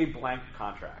you need a blank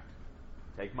contract,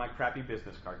 take my crappy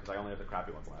business card, because I only have the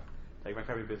crappy ones left. Take my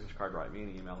crappy business card, write me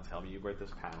an email, tell me you wrote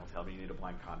this panel, tell me you need a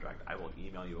blank contract. I will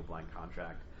email you a blank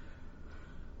contract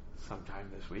sometime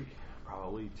this week,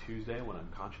 probably Tuesday when I'm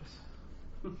conscious.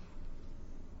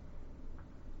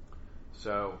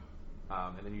 So,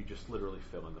 and then you just literally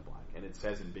fill in the blank. And it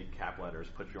says in big cap letters,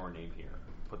 put your name here,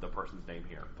 put the person's name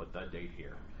here, put the date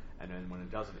here. And then when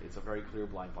it doesn't, it's a very clear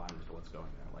blank line as to what's going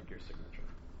there, like your signature.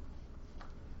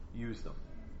 Use them.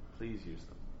 Please use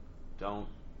them. Don't,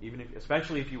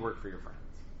 especially if you work for your friends,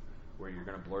 where you're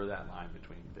going to blur that line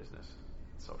between business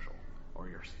and social, or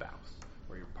your spouse,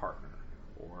 or your partner,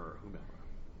 or whomever.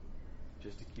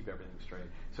 Just to keep everything straight.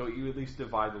 So you at least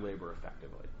divide the labor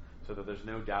effectively. So that there's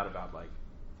no doubt about, like,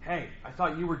 hey, I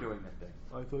thought you were doing that thing.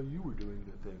 I thought you were doing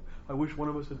that thing. I wish one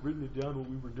of us had written it down what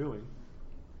we were doing.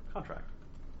 Contract.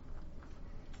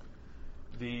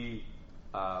 The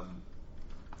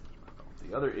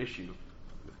other issue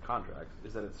with contracts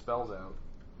is that it spells out,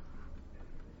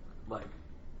 like,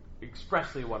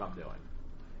 expressly what I'm doing.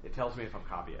 It tells me if I'm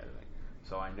copy editing.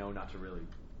 So I know not to really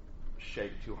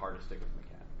shake too hard a stick with mechanics.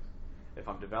 If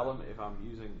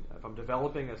I'm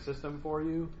developing a system for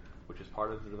you, which is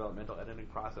part of the developmental editing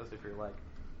process, if you're like,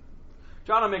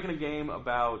 John, I'm making a game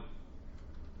about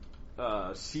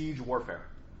siege warfare,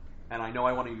 and I know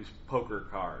I want to use poker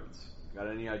cards. Got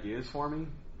any ideas for me?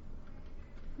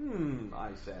 I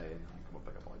say, and I come up with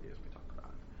a couple ideas we talk about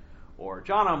it. Or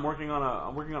John, I'm working on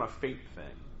a fate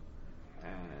thing,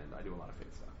 and I do a lot of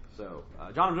fate stuff. So,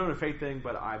 John, I'm doing a fate thing,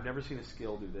 but I've never seen a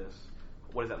skill do this.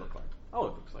 What does that look like? Oh,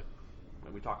 it looks like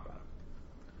when we talk about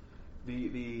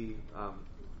it. The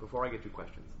before I get to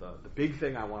questions, the big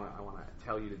thing I want to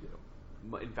tell you to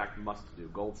do, in fact, must do,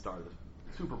 gold star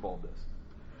this, super bold this.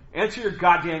 Answer your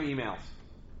goddamn emails.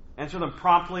 Answer them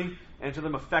promptly, answer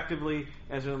them effectively,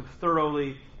 answer them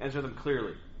thoroughly, answer them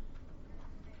clearly.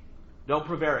 Don't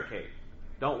prevaricate.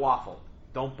 Don't waffle.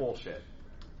 Don't bullshit.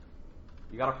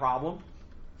 You got a problem?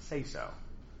 Say so.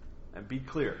 And be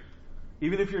clear.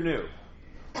 Even if you're new.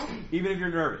 Even if you're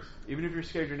nervous. Even if you're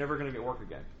scared you're never going to get work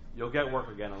again. You'll get work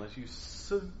again unless you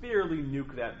severely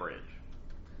nuke that bridge.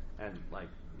 And, like,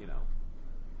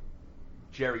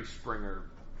 Jerry Springer,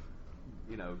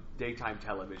 daytime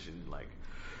television, like,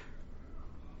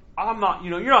 I'm not,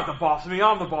 you're not the boss of me,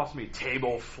 I'm the boss of me.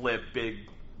 Table flip, big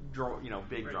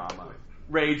drama.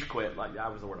 Rage quit, like, that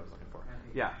was the word I was looking for.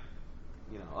 Yeah.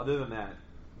 Other than that,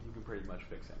 you can pretty much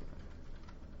fix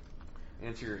anything.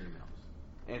 Answer your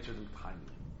emails. Answer them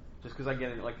timely. Just because I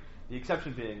get in, like, the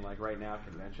exception being, like, right now,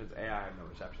 conventions, A, I have no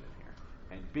reception in here.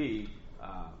 And B,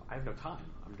 I have no time.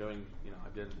 I'm doing,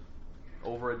 I've done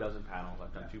over a dozen panels.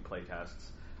 I've done 2 play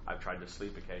tests. I've tried to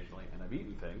sleep occasionally, and I've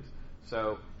eaten things.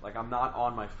 So, like, I'm not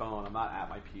on my phone. I'm not at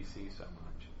my PC so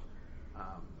much.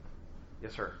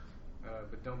 Yes, sir.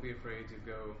 But don't be afraid to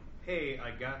go, hey,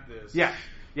 I got this. Yes.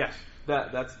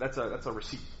 That's a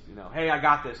receipt. Hey, I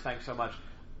got this. Thanks so much.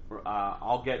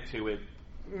 I'll get to it.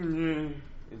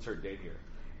 Insert date here.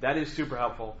 That is super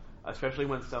helpful, especially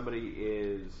when somebody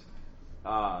is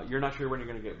you're not sure when you're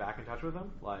going to get back in touch with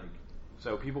them. Like,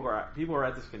 so people are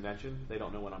at this convention. They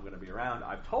don't know when I'm going to be around.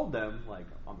 I've told them, like,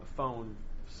 on the phone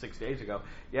 6 days ago,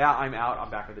 yeah, I'm out. I'm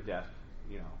back at the desk.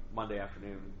 Monday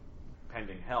afternoon,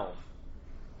 pending health.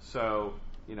 So,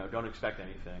 don't expect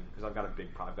anything because I've got a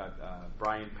big problem. I've got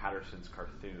Brian Patterson's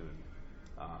cartoon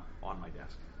on my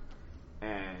desk,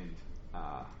 and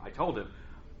I told him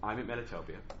I'm at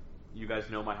Metatopia. You guys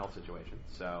know my health situation,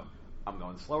 so I'm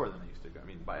going slower than I used to go. I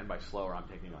mean, by slower, I'm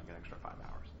taking like an extra 5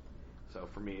 hours. So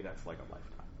for me, that's like a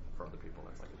lifetime. For other people,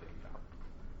 that's like a day hour.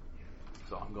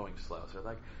 So I'm going slow. So they're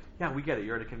like, yeah, we get it.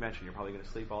 You're at a convention. You're probably going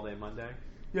to sleep all day Monday.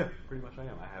 Yeah, pretty much I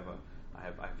am. I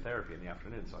have therapy in the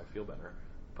afternoon, so I feel better.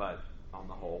 But on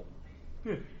the whole,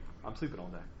 yeah, I'm sleeping all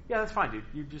day. Yeah, that's fine, dude.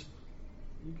 You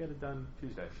get it done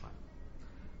Tuesday. It's fine.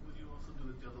 Would you also do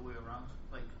it the other way around?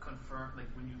 Like confirm, like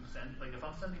when you send, like if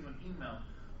I'm sending an email,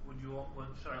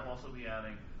 should I also be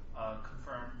adding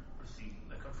confirm receipt,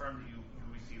 like confirm that you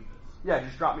received this? Yeah,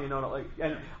 just drop me a note. Like,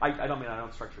 and I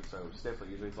don't structure it so stiffly.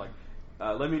 Usually it's like,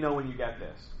 let me know when you get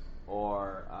this,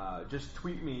 or just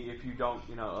tweet me if you don't,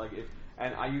 like if.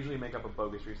 And I usually make up a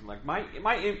bogus reason. Like my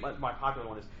popular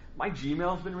one is my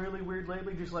Gmail's been really weird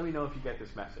lately. Just let me know if you get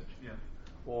this message. Yeah.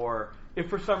 Or if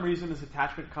for some reason this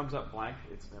attachment comes up blank,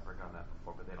 it's never done that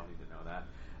before, but they don't need to know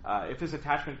that. If this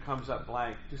attachment comes up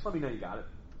blank, just let me know you got it.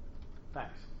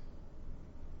 Thanks.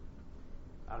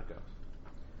 Out it goes.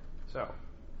 So,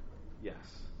 yes.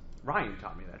 Ryan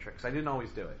taught me that trick, because I didn't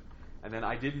always do it. And then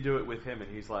I didn't do it with him,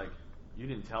 and he's like, you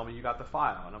didn't tell me you got the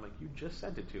file. And I'm like, you just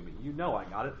sent it to me. You know I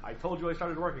got it. I told you I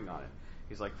started working on it.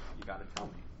 He's like, you got to tell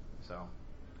me. So,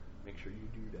 make sure you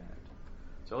do that.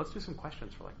 So let's do some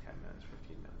questions for like 10 minutes,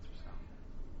 15 minutes or so.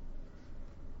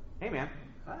 Hey, man.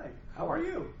 Hi. How are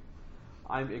you?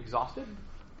 I'm exhausted,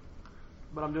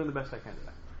 but I'm doing the best I can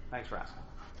today. Thanks for asking.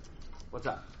 What's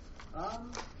up?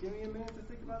 Give me a minute to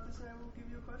think about this, and I will give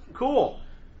you a question. Cool.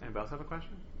 Anybody else have a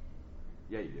question?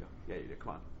 Yeah, you do.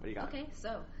 Come on. What do you got? Okay,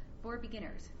 so for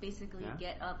beginners, basically Yeah.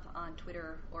 get up on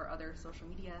Twitter or other social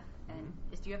media. And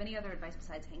do you have any other advice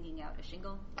besides hanging out a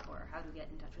shingle or how to get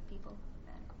in touch with people?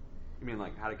 And You mean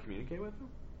like how to communicate with them?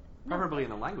 No, Preferably in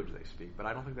the language they speak, but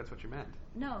I don't think that's what you meant.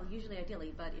 no, usually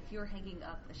ideally, but if you're hanging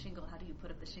up a shingle, how do you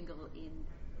put up the shingle in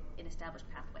an established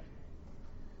pathway?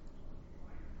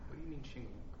 What do you mean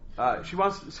shingle? She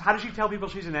wants. How does she tell people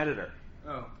she's an editor?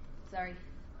 Oh. Sorry,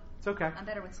 It's okay. I'm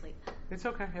better with sleep. It's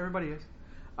okay. Everybody is.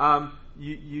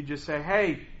 You just say,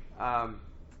 hey,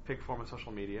 pick a form of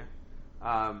social media.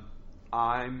 I'm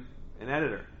an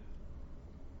editor.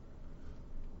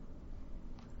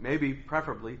 Maybe,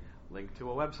 preferably, link to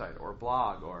a website or a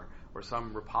blog or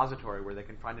some repository where they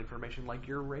can find information like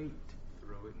your rate.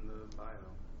 Throw it in the bio.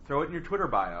 Throw it in your Twitter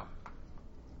bio.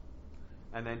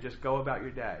 And then just go about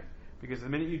your day. Because the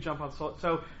minute you jump on...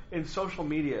 So in social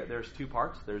media, there's two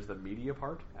parts. There's the media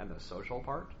part and the social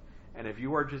part. And if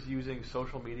you are just using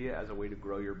social media as a way to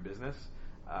grow your business,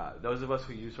 those of us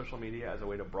who use social media as a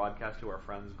way to broadcast to our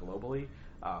friends globally,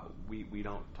 we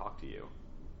don't talk to you.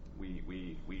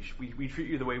 We treat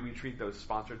you the way we treat those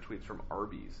sponsored tweets from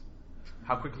Arby's.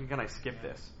 How quickly can I skip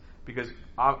this? Because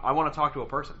I want to talk to a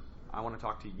person. I want to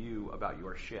talk to you about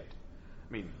your shit.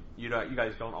 I mean, you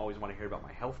guys don't always want to hear about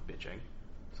my health bitching.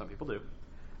 Some people do,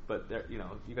 but you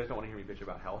guys don't want to hear me bitch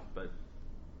about health. But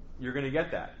you're going to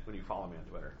get that when you follow me on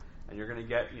Twitter, and you're going to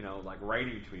get like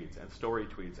writing tweets and story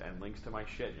tweets and links to my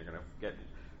shit. You're going to get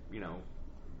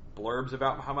blurbs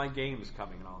about how my game's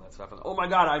coming and all that stuff. And oh my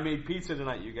god, I made pizza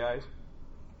tonight, you guys,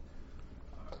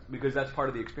 because that's part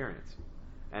of the experience.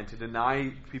 And to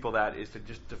deny people that is to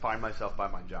just define myself by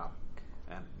my job,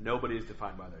 and nobody is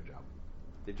defined by their job.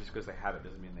 Just because they have it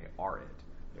doesn't mean they are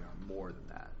it. They are more than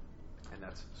that. And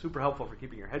that's super helpful for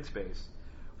keeping your headspace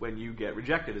when you get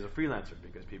rejected as a freelancer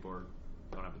because people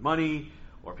don't have the money,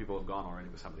 or people have gone already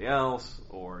with somebody else,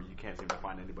 or you can't seem to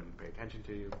find anybody to pay attention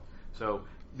to you. So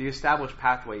the established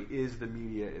pathway is the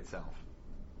media itself.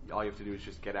 All you have to do is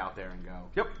just get out there and go,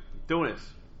 yep, doing this.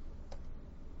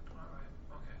 Alright,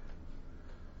 okay.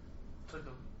 Took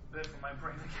a bit from my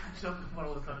brain to catch up with what I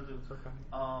was trying to do. It's okay.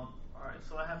 Alright,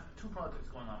 so I have two projects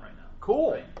going on right now.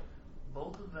 Cool. Right?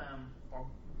 Both of them are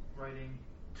writing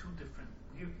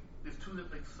there's two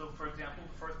different, so for example,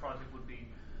 the first project would be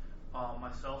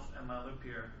myself and my other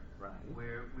peer, Right.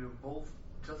 where we were both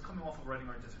just coming off of writing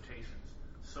our dissertations.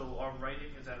 So our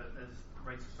writing is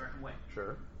writes a certain way.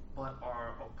 Sure. But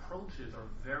our approaches are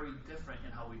very different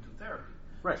in how we do therapy.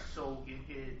 Right. So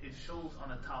it shows on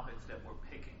the topics that we're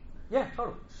picking. Yeah,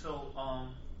 totally. So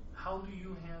how do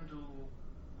you handle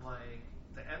like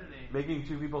the editing? Making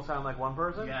two people sound like one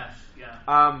person? Yes,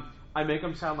 yeah. I make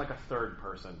them sound like a third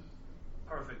person.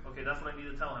 Perfect. Okay, that's what I need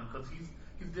to tell him because he's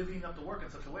divvying up the work in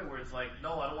such a way where it's like,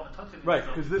 no, I don't want to touch it. Right,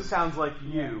 because this sounds like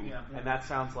you, Yeah. and that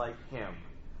sounds like him.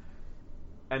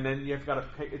 And then you've got to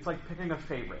pick. It's like picking a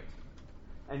favorite,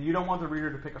 and you don't want the reader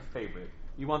to pick a favorite.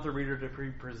 You want the reader to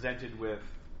be presented with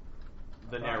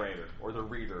the narrator or the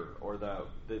reader or the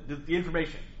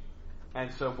information.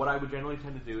 And so, what I would generally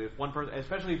tend to do, if one person,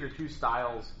 especially if you're two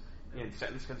styles in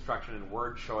sentence construction and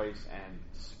word choice and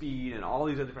speed and all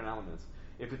these other different elements,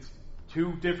 if it's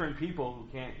two different people who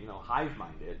can't, hive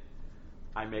mind it,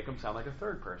 I make them sound like a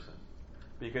third person.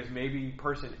 Because maybe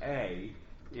person A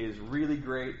is really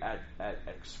great at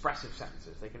expressive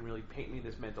sentences. They can really paint me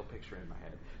this mental picture in my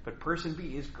head. But person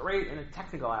B is great in a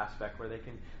technical aspect where they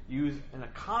can use an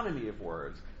economy of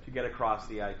words to get across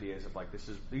the ideas of like,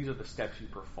 these are the steps you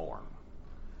perform.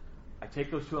 I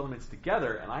take those two elements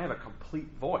together and I have a complete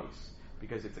voice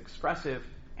because it's expressive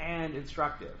and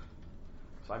instructive.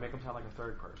 So I make them sound like a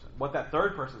third person. What that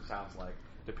third person sounds like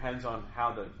depends on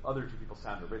how the other two people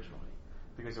sound originally.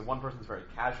 Because if one person's very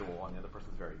casual and the other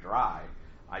person's very dry,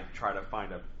 I try to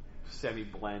find a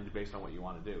semi-blend based on what you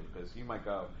want to do. Because you might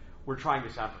go, we're trying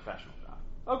to sound professional, John.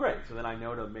 Oh, great. So then I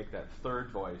know to make that third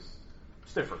voice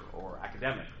stiffer or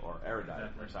academic or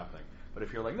erudite or something. But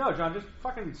if you're like, no, John, just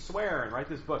fucking swear and write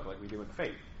this book like we do in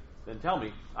Fate, then tell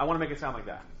me, I want to make it sound like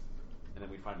that. And then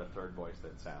we find a third voice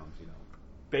that sounds,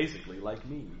 basically like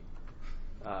me.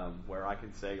 Where I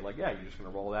can say, like, yeah, you're just going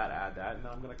to roll that, add that, and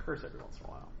then I'm going to curse every once in a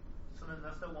while. So then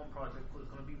that's that one project that's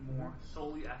going to be more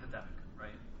solely academic,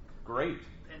 right? Great.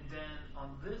 And then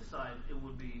on this side, it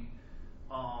would be,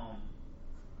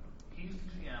 he's the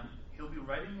GM. He'll be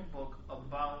writing a book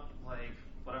about like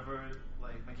whatever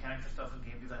like mechanics and stuff and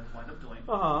game design will wind up doing.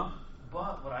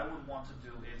 But what I would want to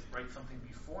do is write something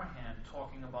beforehand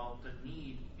talking about the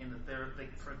need in the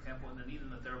for example, in the need in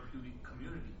the therapeutic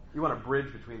community. You want a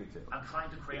bridge between the two. I'm trying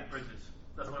to create bridges.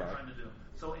 That's what I'm Okay. trying to do.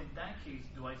 So in that case,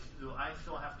 do I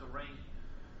still have to write?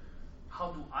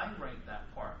 How do I write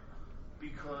that part?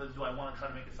 Because do I want to try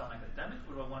to make it sound academic,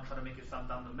 or do I want to try to make it sound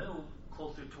down the middle,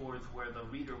 closer towards where the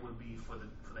reader would be for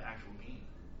the actual game?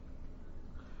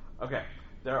 Okay,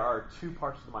 there are two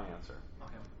parts to my answer.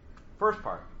 Okay. First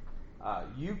part,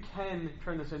 you can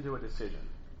turn this into a decision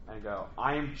and go,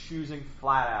 I am choosing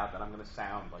flat out that I'm going to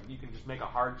sound like, you can just make a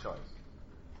hard choice.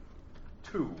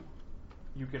 Two,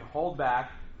 you can hold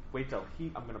back, wait till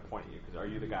I'm going to point at you, because are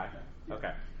you the guy?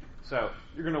 Okay. So,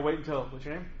 you're going to wait until, what's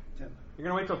your name? Tim. You're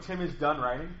going to wait till Tim is done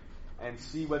writing and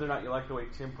see whether or not you like the way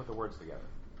Tim put the words together.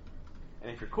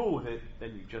 And if you're cool with it,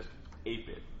 then you just ape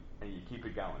it and you keep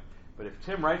it going. But if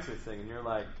Tim writes this thing and you're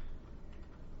like,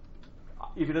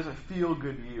 if it doesn't feel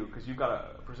good to you, because you've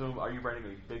got to presume, are you writing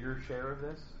a bigger share of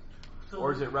this? So,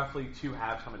 Or is it roughly two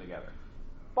halves coming together?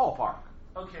 Ballpark.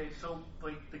 Okay, so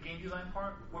like the game design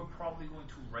part, we're probably going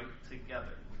to write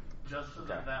together, just so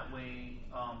that way,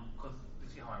 because you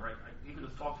see how I write. You can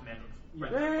just talk to me and just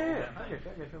write the whole damn I thing.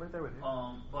 get you, right there with you.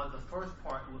 But the first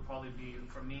part would probably be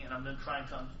for me, and I'm then trying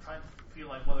to feel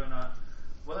like whether or not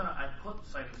I put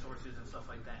citing sources and stuff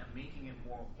like that, and making it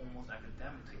more almost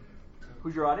academic.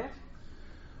 Who's your audience?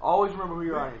 Always remember who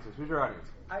your audience is. Who's your audience?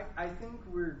 I think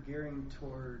we're gearing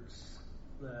towards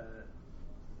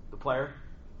The player?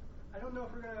 I don't know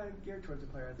if we're gonna gear towards the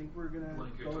player. I think we're gonna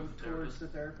gear go towards the towards the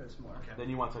therapist more. Okay. Then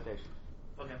you want citations.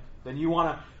 Okay. Then you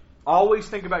want to always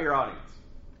think about your audience,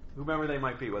 whomever they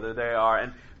might be, whether they are,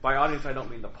 and by audience I don't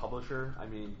mean the publisher, I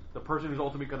mean the person who's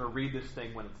ultimately going to read this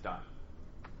thing when it's done.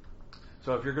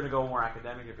 So if you're going to go more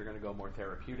academic, if you're going to go more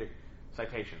therapeutic,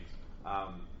 citations.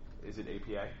 Is it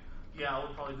APA? Yeah, I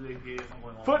would probably do APA if I'm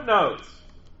going on. Footnotes!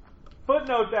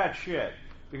 Footnote that shit,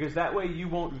 because that way you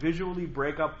won't visually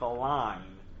break up the line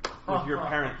with your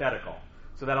parenthetical.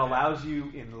 So that allows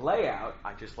you in layout,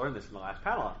 I just learned this in the last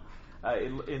panel,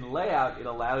 in layout it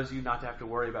allows you not to have to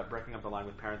worry about breaking up the line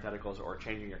with parentheticals or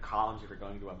changing your columns if you're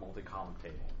going to a multi-column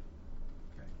table.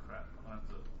 Okay, crap. I'm gonna have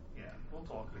to. Yeah, we'll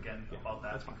talk again about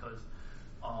that that's fine. because,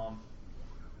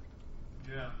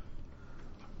 yeah.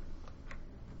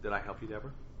 Did I help you,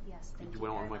 Deborah? Yes, thank Do you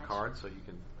you want one very of my much. cards so you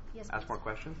can Yes, ask please. more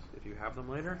questions if you have them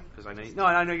later? Because I know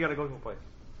I know you got to go to a place.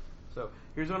 So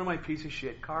here's one of my piece of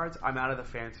shit cards. I'm out of the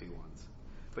fancy ones,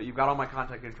 but you've got all my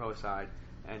contact info aside,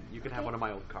 and you can have Okay. one of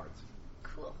my old cards.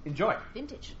 Cool. Enjoy.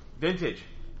 Vintage. Vintage,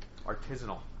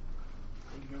 artisanal.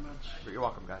 Thank you very much. You're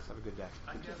welcome, guys. Have a good day.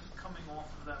 I guess coming off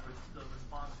of that, the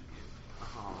response you gave me,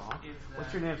 Aww. Is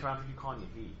What's that- your name? So I don't think you calling you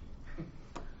he.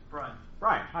 Brian.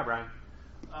 Brian. Hi, Brian.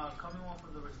 Coming off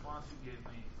of the response you gave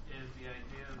me is the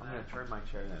idea I'm that going to turn my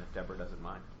chair then if Deborah doesn't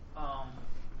mind.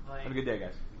 like Have a good day,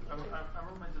 guys. I wrote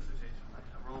my dissertation. Right?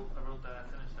 I wrote that. I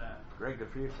finished that. Great. Good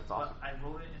for you. That's awesome. But I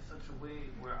wrote it in such a way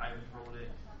where I wrote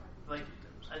it like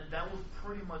that was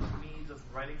pretty much me just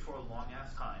writing for a long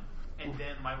ass time, and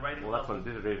then my writing. Well, that's level, what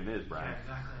a dissertation is, Brian. Yeah,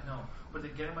 exactly. I know. But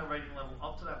then getting my writing level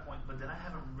up to that point, but then I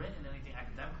haven't written anything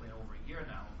academically in over a year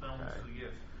now. It's been almost Okay. 2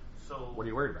 years. So What are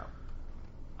you worried about?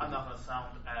 I'm not going to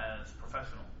sound as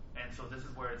professional. And so this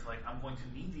is where it's like I'm going to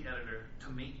need the editor to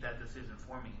make that decision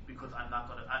for me because I'm not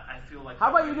going to. I feel like. How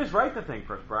about you just write the thing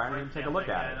first, Brian, and Right, take yeah, a look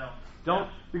yeah, at I it. know. Don't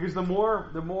Yeah. because the more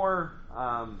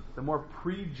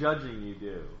prejudging you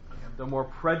do, Okay. the more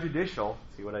prejudicial.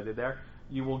 See what I did there?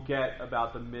 You will get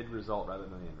about the mid result rather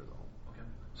than the end result. Okay.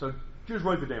 So just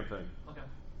write the damn thing, Okay.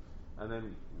 and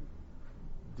then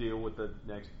deal with the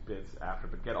next bits after.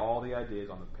 But get all the ideas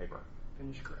on the paper.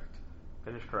 Finish correct.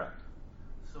 Finish correct.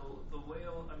 So the way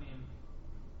I mean,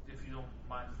 if you don't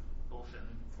mind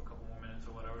bullshitting for a couple more minutes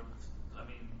or whatever, I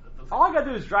mean, All I gotta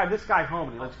do is drive this guy home,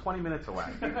 and he lives 20 minutes away.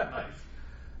 Nice.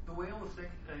 The way I was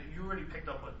thinking, you already picked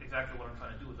up exactly what I'm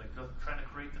trying to do. Is like just trying to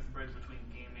create this bridge between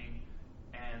gaming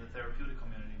and the therapeutic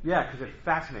community. Yeah, because it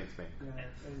fascinates me. Yeah,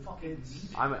 And it's fucking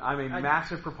neat. I'm a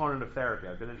massive proponent of therapy.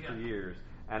 I've been in it for years,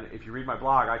 and if you read my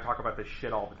blog, I talk about this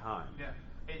shit all the time. Yeah,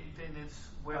 and it's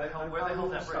where the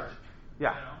hell's that bridge?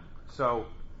 Yeah. You know?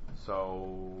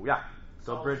 So yeah,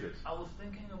 build bridges. I was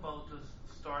thinking about just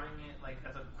starting it like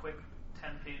as a quick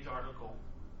 10-page article,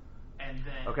 and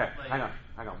then Okay, like, hang on.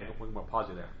 Okay. We're going to pause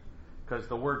you there, because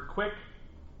the word "quick"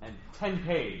 and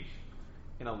 10-page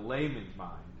in a layman's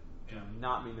mind do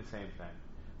not mean the same thing.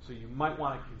 So you might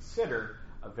want to consider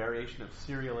a variation of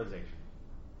serialization.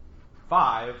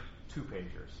 5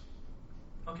 2-pagers.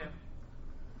 Okay.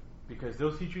 Because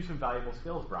they'll teach you some valuable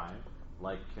skills, Brian,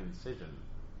 like concision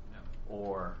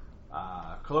or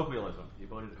colloquialism, the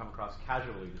ability to come across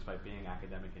casually despite being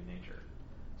academic in nature.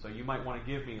 So you might want to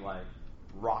give me like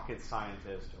rocket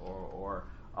scientist or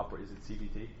upward. Is it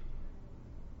CBT?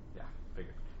 Yeah,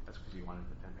 figured. That's because you wanted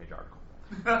the 10-page article.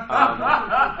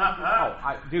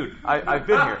 Dude, I've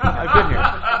been here. I've been here.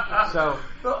 So,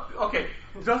 okay,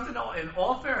 just in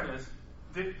all fairness,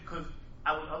 because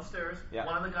I was upstairs,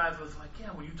 one of the guys was like,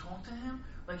 yeah, when you talk to him,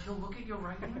 like he'll look at your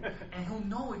writing and he'll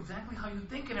know exactly how you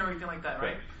think and everything like that,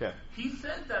 right? Yeah. He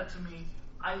said that to me.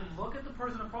 I look at the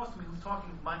person across from me who's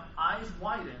talking, my eyes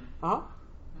widen.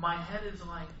 My head is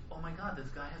like, oh my god, this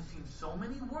guy has seen so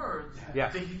many words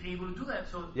that he's able to do that.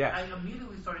 So I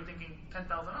immediately started thinking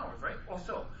 10,000 hours, right? Or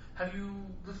so. Have you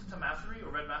listened to Mastery or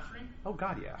read Mastery? Oh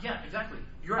god, yeah. Yeah, exactly.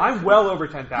 I'm well over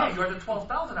 10,000. Yeah, you're at the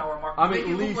 12,000 hour mark. I'm you at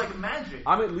make least, it look like magic.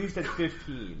 I'm at least at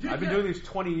 15. I've been doing these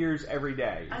 20 years every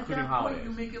day, including holidays. At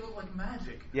that point, you make it look like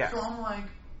magic. Yes. So I'm like,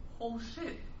 oh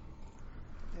shit.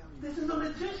 This is a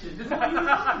magician. This is what you've been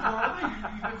looking for.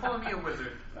 You've been calling me a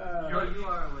wizard. You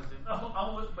are a wizard.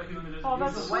 But he's a magician. Oh,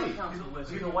 that's He's a sweet. White Council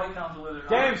wizard. He's a White Council wizard.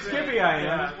 Damn Skippy I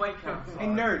am. He's White Council. Hey,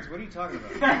 nerds, what are you talking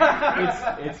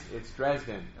about? It's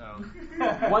Dresden. Oh.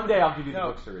 One day I'll give you the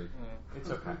books to read. It's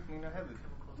okay.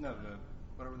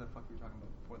 Whatever the fuck you were talking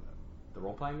about before that. The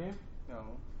role-playing game? No.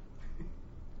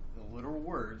 The literal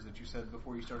words that you said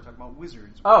before you started talking about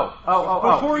wizards.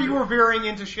 Before you were veering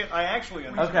into shit I actually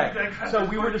understand. Okay, so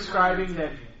we were describing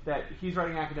that he's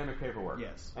writing academic paperwork.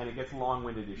 Yes. And it gets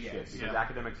long-winded as shit because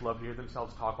academics love to hear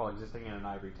themselves talk while existing in an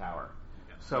ivory tower.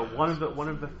 So one of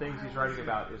the things he's writing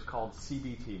about is called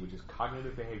CBT, which is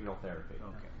cognitive behavioral therapy.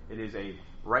 Okay. It is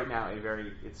right now it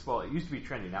used to be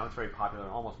trendy. Now it's very popular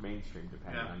and almost mainstream,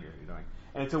 depending on what you're doing.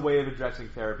 And it's a way of addressing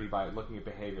therapy by looking at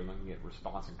behavior, looking at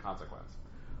response and consequence.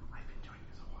 I've been doing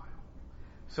this a while.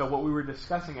 So what we were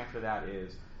discussing after that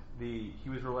is he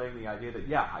was relaying the idea that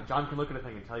John can look at a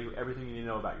thing and tell you everything you need to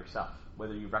know about yourself,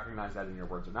 whether you recognize that in your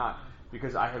words or not,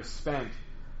 because I have spent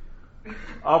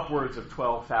upwards of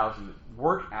 12,000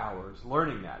 work hours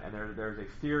learning that. And there's a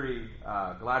theory,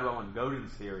 Gladwell and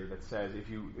Godin's theory, that says if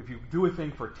you do a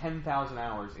thing for 10,000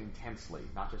 hours intensely,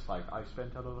 not just like I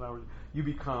spent 10,000 hours, you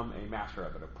become a master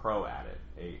of it, a pro at it.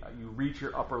 You reach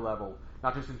your upper level,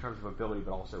 not just in terms of ability,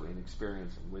 but also in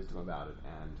experience and wisdom about it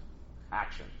and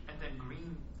action. And then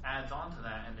Green adds on to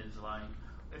that and is like,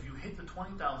 if you hit the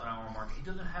 20,000 hour mark, he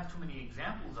doesn't have too many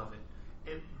examples of it.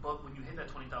 But when you hit that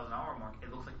 20,000 hour mark, it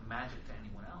looks like magic to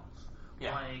anyone else.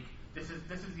 Yeah. Like this is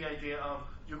the idea of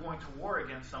you're going to war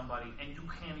against somebody and you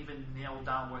can't even nail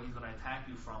down where he's going to attack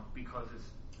you from because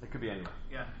it could be anywhere.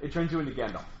 Yeah. It turns you into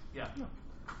Gandalf. Yeah.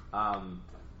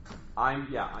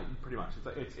 Pretty much.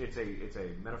 It's a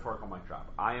metaphorical mic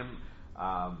drop. I am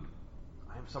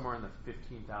somewhere in the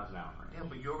 15,000 hour range. Yeah,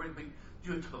 but you're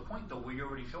to the point though where you're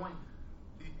already showing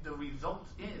the result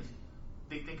is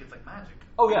they think it's like magic.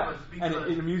 Oh yeah, because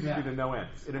and it amuses me to no end.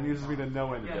 It amuses me to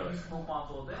no end to do you it. smoke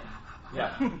bombs all day.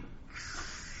 Yeah. And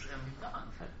he's done.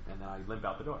 And then I limp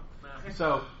out the door. Yeah.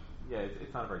 So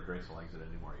it's not a very graceful exit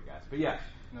anymore, you guys. But yes,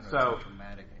 No, so it's a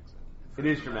dramatic exit. it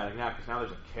is dramatic now because now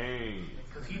there's a cane.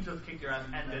 Because he just kicked your ass,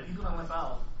 and then he's gonna limp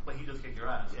out, but he just kicked your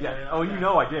ass. Yeah. Oh, you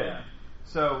know I did. Yeah.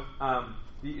 So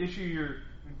the issue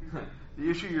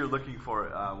you're looking for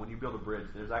when you build a bridge,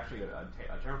 there's actually a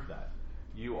term for that.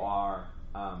 You are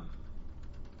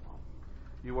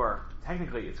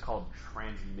technically it's called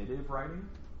transmittive writing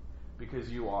because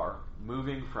you are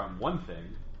moving from one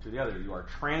thing to the other. You are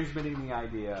transmitting the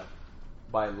idea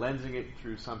by lensing it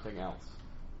through something else.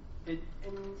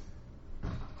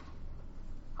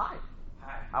 Hi.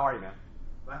 How are you, man?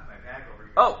 Left my bag over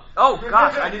here. Oh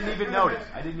gosh, I didn't even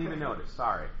notice.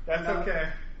 Sorry. That's okay.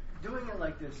 Doing it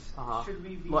like this, should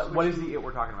we be What is the it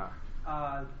we're talking about?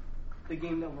 The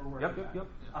game that we're working Yep.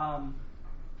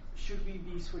 should we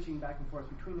be switching back and forth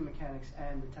between the mechanics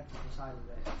and the technical side of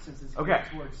it, since it's Okay,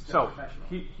 towards the so professional?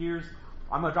 here's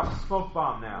I'm gonna drop a smoke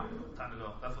bomb now. Time to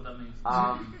go. That's what that means.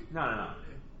 No.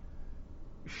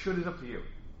 Should is up to you.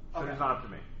 Should is not up to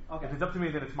me. Okay. If it's up to me,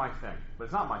 then it's my thing. But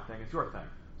it's not my thing. It's your thing.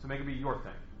 So make it be your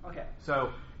thing. Okay.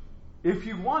 So if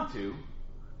you want to,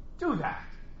 do that,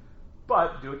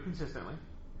 but do it consistently.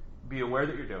 Be aware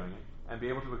that you're doing it, and be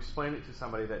able to explain it to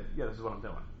somebody that this is what I'm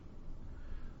doing.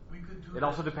 We could do It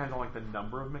also depends on like the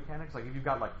number of mechanics. Like if you've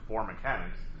got like 4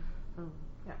 mechanics,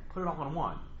 put it all in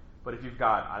one. But if you've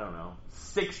got, I don't know,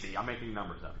 60, I'm making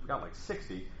numbers up. If you've got like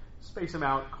 60, space them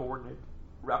out, coordinate,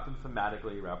 wrap them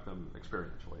thematically, wrap them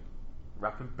experientially,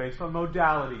 wrap them based on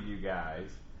modality, you guys,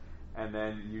 and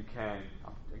then you can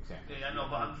examine. Yeah, I know,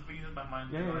 but I'm just using my mind.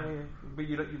 Yeah. But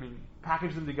you mean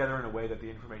package them together in a way that the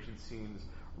information seems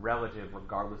relative,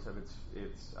 regardless of its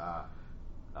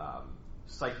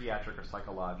psychiatric or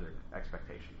psychologic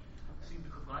expectation. See,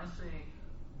 because when I say,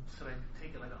 should I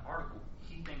take it like an article,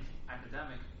 he thinks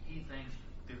academic, he thinks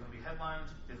there's going to be headlines,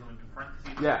 there's going to be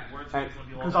parentheses, words, there's going to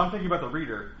be all because I'm thinking about the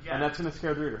reader, and that's going to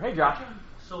scare the reader. Hey, Josh.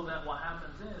 So that what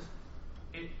happens is,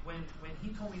 when he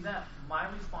told me that, my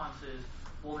response is,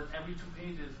 well, in every 2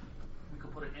 pages, we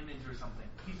could put an image or something.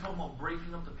 He's talking about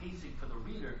breaking up the pacing for the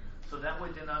reader, so that way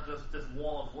they're not just this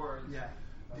wall of words. Yeah.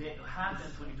 It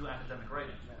happens when you do academic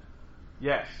writing.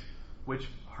 Yes, which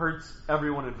hurts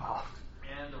everyone involved.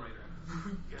 And the writer.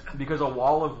 Yeah. Because a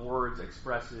wall of words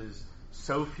expresses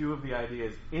so few of the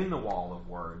ideas in the wall of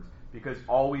words, because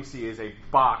all we see is a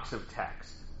box of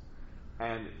text.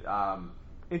 And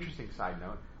interesting side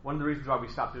note, one of the reasons why we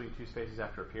stopped doing 2 spaces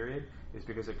after a period is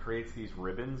because it creates these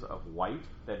ribbons of white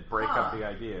that break up the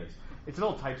ideas. It's an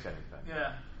old typesetting thing.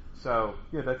 Yeah. So,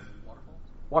 yeah, that's...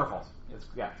 Waterfalls. It's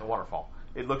a waterfall.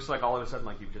 It looks like all of a sudden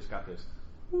like you've just got this,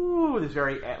 this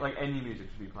very, like any music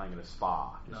should be playing at a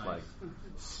spa. Just like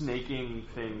snaking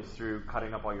things through,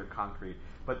 cutting up all your concrete.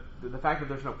 But the fact that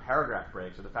there's no paragraph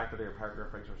breaks, or the fact that their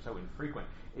paragraph breaks are so infrequent,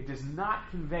 it does not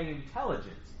convey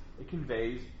intelligence. It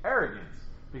conveys arrogance.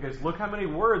 Because look how many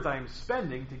words I am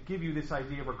spending to give you this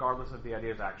idea regardless of the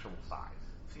idea's actual size.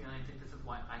 See, and I think this is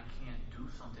why I can't do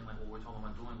something like what we're talking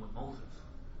about doing with Moses.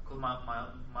 Because my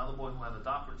other boy who has a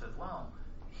doctorate as well,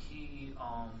 he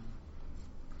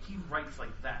writes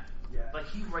like that. Yeah. Like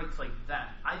he writes like that.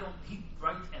 He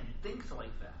writes and thinks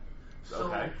like that.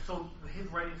 So Okay. so his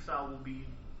writing style will be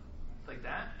like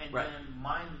that, and Right. then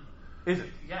mine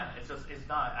Isn't. Yeah, it's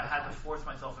not. I had to force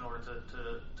myself in order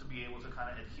to be able to kind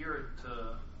of adhere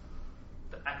to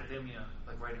the academia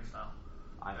like writing style.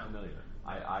 I'm familiar.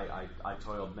 I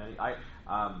toiled many.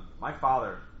 My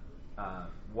father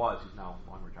he's now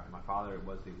long retired. My father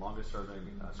was the longest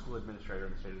serving school administrator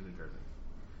in the state of New Jersey.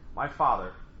 My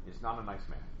father is not a nice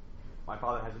man. My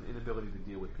father has an inability to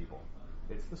deal with people.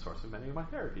 It's the source of many of my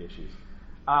therapy issues.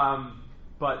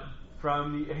 But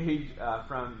from the age,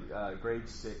 from grade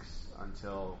 6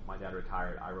 until my dad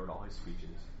retired, I wrote all his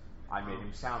speeches. I made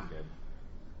him sound good.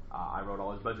 I wrote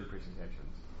all his budget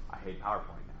presentations. I hate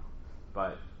PowerPoint now.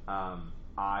 But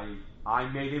I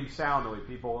made him sound the way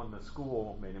people in the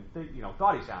school made him think,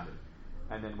 thought he sounded.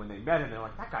 And then when they met him, they're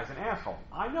like, that guy's an asshole.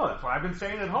 I know, that's what I've been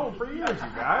saying at home for years,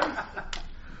 you guys.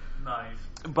 Nice.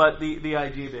 But the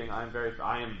idea being, I am very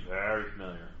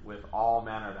familiar with all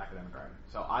manner of academic writing.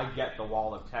 So I get the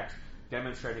wall of text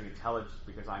demonstrating intelligence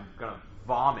because I'm going to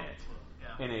vomit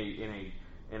in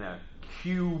a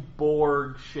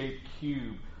cuboid shaped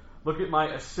cube. Look at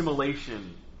my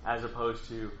assimilation as opposed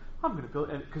to I'm going to build,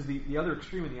 because the other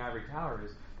extreme in the ivory tower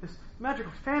is this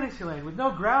magical fantasy land with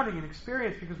no grounding in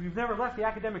experience because we've never left the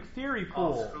academic theory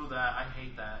pool. Oh, screw that. I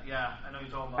hate that. Yeah, I know you're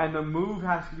talking about. And the move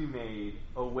has to be made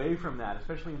away from that,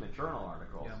 especially in the journal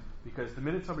articles, because the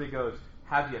minute somebody goes,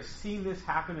 have you seen this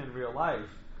happen in real life,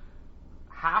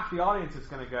 half the audience is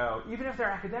going to go, even if they're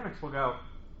academics, will go,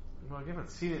 well, you haven't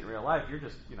seen it in real life, you're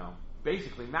just,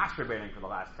 basically masturbating for the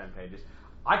last 10 pages.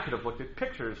 I could have looked at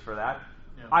pictures for that.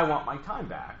 Yeah. I want my time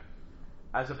back.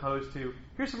 As opposed to,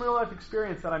 here's some real life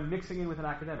experience that I'm mixing in with an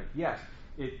academic. Yes,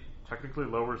 it technically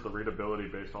lowers the readability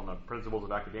based on the principles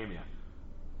of academia.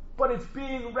 But it's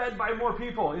being read by more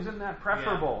people. Isn't that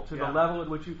preferable to the level at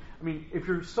which if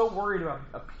you're so worried about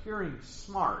appearing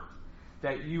smart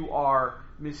that you are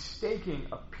mistaking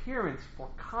appearance for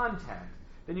content,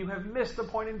 then you have missed the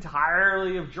point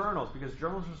entirely of journals, because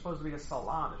journals are supposed to be a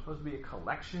salon. They're supposed to be a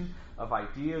collection of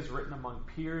ideas written among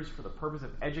peers for the purpose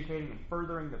of educating and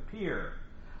furthering the peer.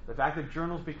 The fact that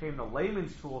journals became the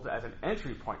layman's tool as an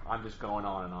entry point, I'm just going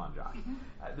on and on, Josh.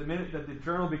 The minute that the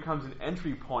journal becomes an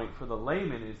entry point for the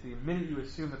layman is the minute you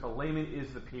assume that the layman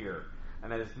is the peer.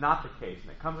 And that is not the case.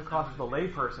 And it comes across to the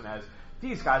layperson as,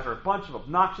 these guys are a bunch of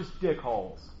obnoxious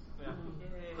dickholes. Yeah.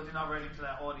 Because you're not writing to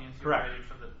that audience. You're Correct. writing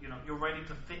for you're writing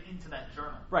to fit into that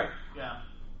journal. Right. Yeah.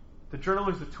 The journal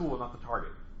is the tool, not the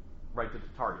target. Right to the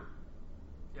target.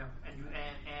 Yeah.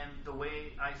 And the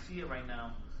way I see it right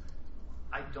now,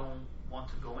 I don't want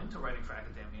to go into writing for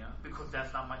academia because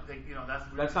that's not my thing.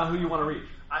 That's not who you want to reach.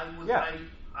 I am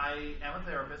a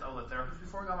therapist. I was a therapist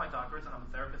before I got my doctorate, and I'm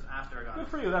a therapist after I got it. Good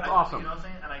for you. That's awesome. You know what I'm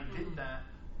saying? And I did that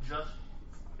just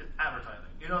advertising.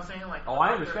 You know what I'm saying? Like,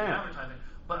 I understand. Advertising.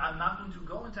 But I'm not going to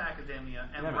go into academia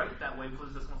and write that way because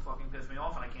it's just going to fucking piss me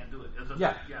off and I can't do it. It's just,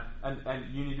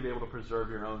 And you need to be able to preserve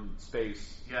your own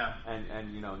space. Yeah.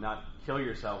 And not kill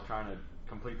yourself trying to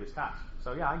complete this task.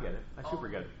 So I get it. I super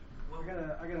get it. I got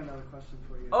another question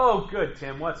for you. Oh, good,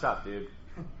 Tim. What's up, dude?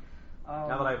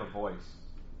 Now that I have a voice.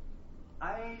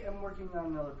 I am working on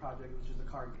another project, which is a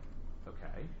card game.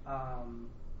 Okay.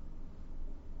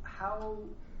 How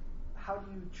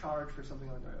do you charge for something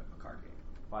like a card game?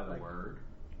 By the word.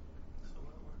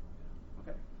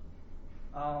 Okay.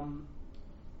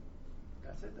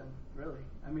 That's it then, really.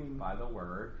 I mean, by the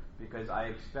word, because I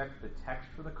expect the text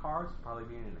for the cards to probably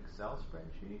be in an Excel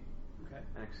spreadsheet. okay,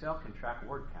 And Excel can track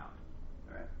word count.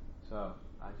 all right. So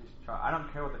I just try. I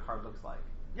don't care what the card looks like.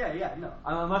 Yeah, no.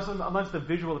 Unless the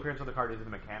visual appearance of the card is the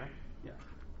mechanic. Yeah.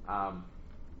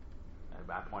 At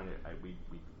that point, we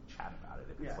chat about it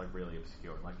if it's Yeah. like really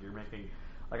obscure. Like you're making,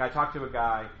 like I talked to a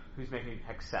guy who's making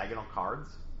hexagonal cards,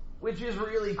 which is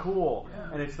really cool.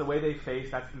 Yeah. And it's the way they face.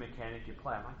 That's the mechanic you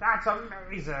play. I'm like, that's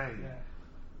amazing. Yeah.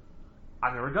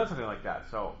 I've never done something like that,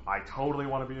 so I totally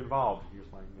want to be involved. He was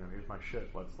like, here's my shit.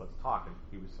 Let's talk.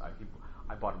 And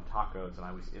I bought him tacos, and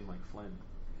I was in like Flynn.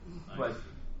 Nice. But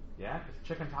yeah, because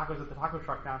chicken tacos at the taco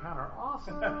truck downtown are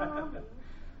awesome.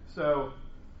 So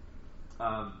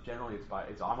generally,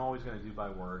 I'm always going to do by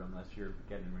word unless you're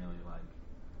getting really like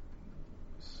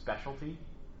specialty.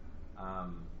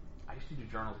 I used to do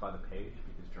journals by the page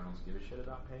because journals give a shit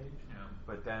about page. Yeah.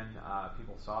 But then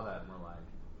people saw that and were like,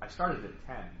 I started at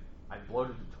 10. I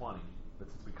bloated to 20. But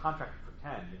since we contracted for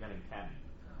 10, you're getting 10.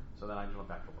 So then I just went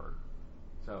back to Word.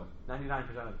 So 99%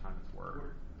 of the time it's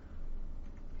Word.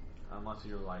 Unless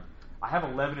you're like, I have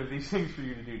 11 of these things for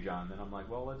you to do, John. Then I'm like,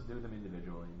 well, let's do them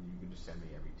individually, and you can just send me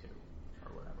every 2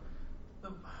 or whatever.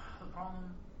 The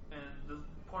problem, and the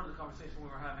part of the conversation we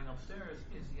were having upstairs,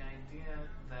 is the idea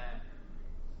that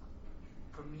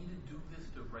for me to do this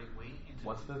the right way,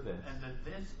 What's the this? And the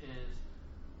this is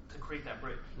to create that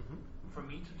bridge. Mm-hmm. For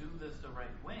me to do this the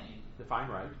right way, Define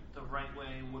right. the right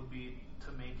way would be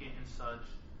to make it in such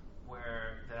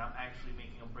where that I'm actually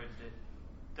making a bridge that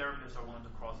therapists are willing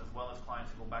to cross, as well as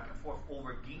clients to go back and forth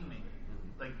over gaming,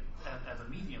 like as a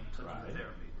medium to do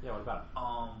therapy. Yeah, what about it?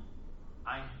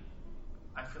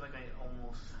 I feel like I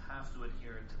almost have to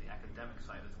adhere to the academic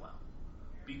side as well.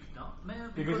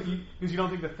 Because you don't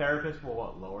think the therapist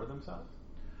will lower themselves?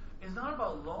 It's not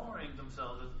about lowering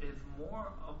themselves. It's more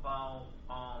about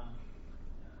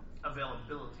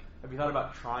availability. Have you thought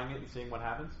about trying it and seeing what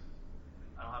happens?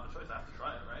 I don't have a choice. I have to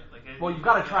try it, right? Well, you've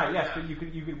got to try it, yes. But you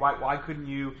could. Why couldn't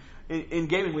you? In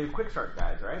gaming, we have quick start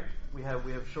guides, right? We have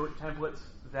short templates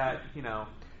that you know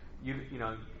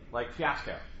like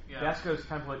Fiasco. Yeah. Fiasco's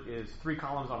template is 3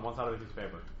 columns on one side of a piece of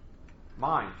paper.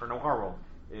 Mine for Noir World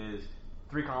is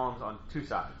 3 columns on 2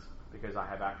 sides because I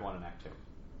have Act 1 and Act 2.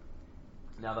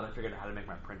 Now that I figured out how to make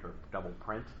my printer double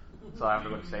print, so I have to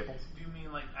go to Staples. Do you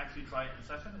mean like actually try it in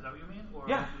session? Is that what you mean? Or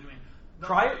Yeah. what do you mean? No,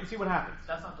 Try it and see what happens.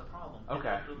 That's not the problem.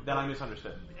 Okay, then I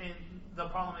misunderstood. And the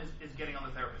problem is getting other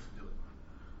therapists to do it.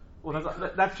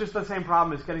 Well, that's just the same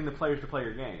problem as getting the players to play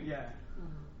your game. Yeah.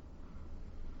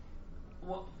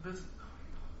 Well, this.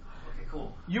 Okay,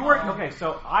 cool. You were okay.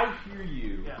 So I hear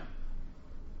you Yeah.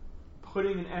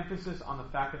 putting an emphasis on the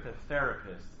fact that the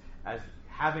therapist as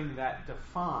having that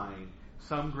define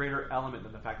some greater element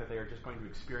than the fact that they are just going to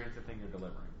experience the thing you're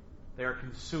delivering. They are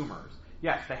consumers.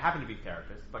 Yes, they happen to be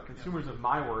therapists, but consumers of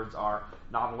my words are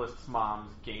novelists,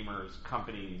 moms, gamers,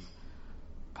 companies,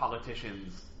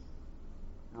 politicians,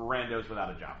 randos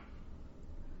without a job.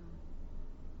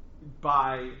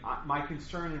 My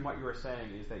concern in what you are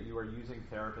saying is that you are using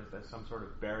therapists as some sort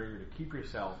of barrier to keep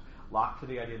yourself locked to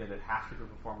the idea that it has to be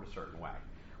performed a certain way,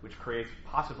 which creates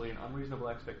possibly an unreasonable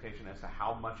expectation as to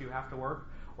how much you have to work,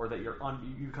 or that you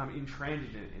become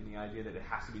intransigent in the idea that it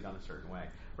has to be done a certain way,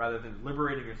 rather than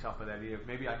liberating yourself with the idea of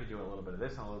maybe I could do a little bit of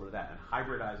this and a little bit of that, and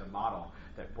hybridize a model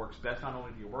that works best not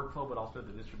only to your workflow but also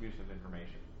the distribution of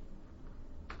information.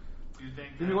 Do you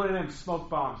think? Give me one of them smoke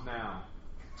bombs now.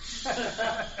 Do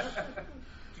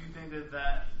you think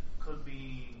that could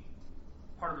be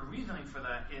part of the reasoning for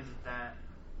that? Is that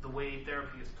the way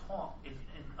therapy is taught is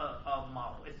in a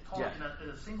model? It's taught Yes. in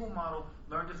a single model.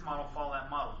 Learn this model, follow that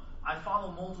model. I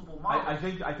follow multiple models. I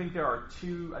think there are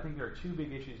two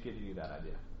big issues giving you that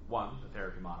idea. One, the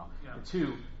therapy model. Yeah. And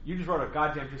 2, you just wrote a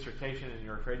goddamn dissertation and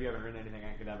you're afraid you haven't written anything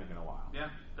academic in a while. Yeah,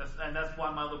 that's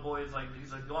why my other boy is like,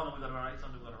 he's like, oh no, we gotta write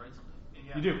something. And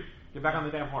yeah. You do. Get back on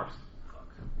the damn horse. Fuck.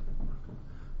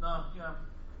 No, yeah.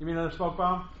 You mean another smoke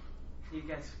bomb? He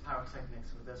gets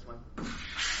pyrotechnics with this one.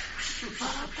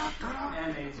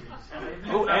 And lasers.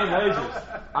 Oh, and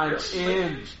lasers. I'm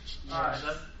in. Alright,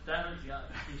 that is yeah.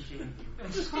 He shaved you.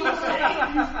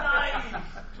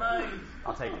 Nice.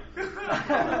 I'll take it. And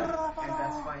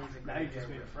that's why he's a Now you great just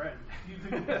made haired a friend. He's a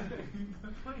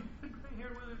great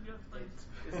hair wizard, yes, please.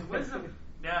 It's wisdom.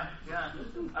 Yeah. I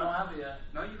don't have it yet.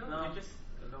 No, you don't. No. You're just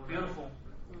Beautiful.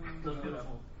 That's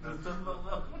beautiful.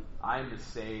 I am the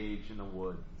sage in the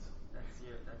woods. That's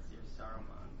your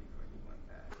Saruman before he went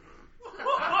back.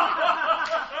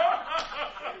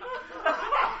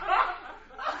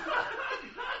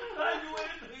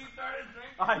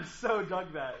 I so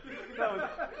dug that. That was...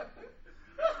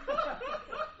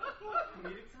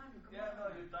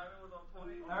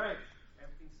 All right.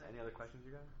 Everything's set. Any other questions,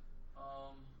 you guys?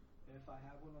 If I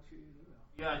have one, I'll shoot you an email.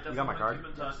 Yeah, I definitely got my card?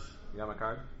 keep in touch. You got my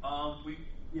card?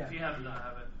 Yeah. If he has it, I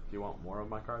have it. Do you want more of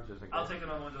my cards, just in case? I'll take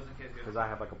another one just in case. Because I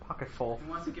have like a pocket full. He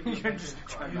wants to give you a vintage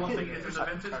card. You want to is there a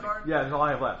vintage card? Yeah, that's all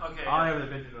I have left. Okay, All I yeah. have are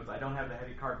the vintage ones. I don't have the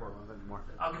heavy cardboard ones anymore.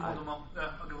 I'll give one to Mo.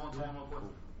 Yeah, I'll give one to Mo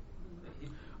real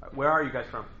quick. Where are you guys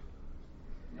from?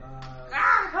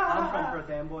 I'm from Perth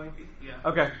Amboy. Yeah.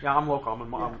 Okay, yeah, I'm local. I'm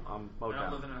And I'm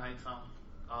Motown. living in Heights now.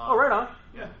 Oh, right on.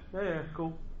 Yeah. Yeah,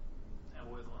 cool. And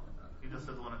boys love it. He just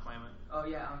doesn't want to claim it. Oh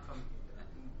yeah, I'm from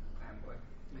Amboy.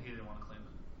 He didn't want to claim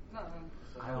it. No.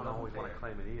 I don't always want to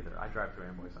claim it either. I drive through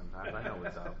Amboy sometimes. I know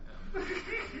what's up.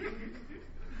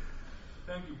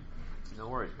 Thank you. No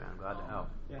worries, man. Glad to help.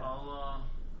 Yeah. I'll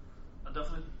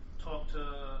definitely talk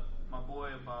to my boy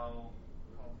about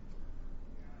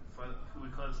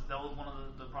because that was one of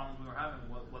the problems we were having,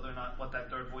 whether or not what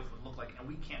that third voice would look like, and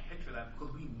we can't picture that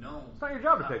because we know It's not your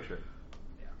job to picture.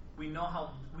 Yeah, we know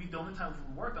how the only times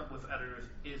we work with editors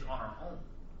is on our own.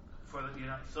 For the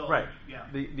so Right. Yeah.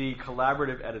 The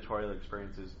collaborative editorial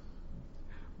experience is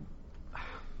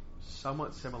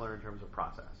somewhat similar in terms of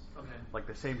process. Okay. Like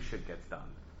the same shit gets done.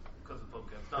 Because the book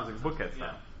gets done. Because the book gets Yeah.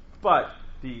 done. But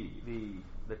the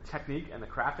technique and the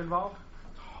craft involved,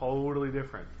 totally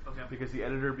different. Okay. Because the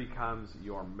editor becomes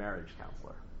your marriage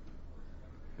counselor.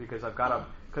 Because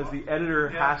because the editor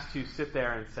has to sit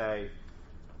there and say,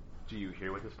 do you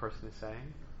hear what this person is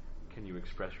saying? Can you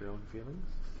express your own feelings?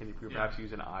 Can you perhaps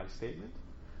use an I statement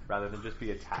rather than just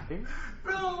be attacking?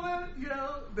 Bro, man,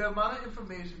 the amount of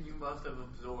information you must have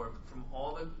absorbed from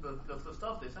all the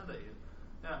stuff they send at you.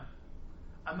 Yeah.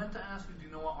 I meant to ask you, do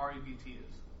you know what REBT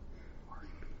is?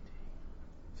 REBT.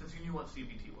 Since you knew what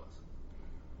CBT was.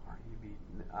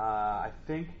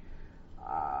 REBT.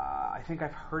 I think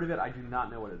I've heard of it. I do not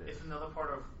know what it is. It's another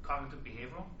part of cognitive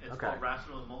behavioral. It's Okay. called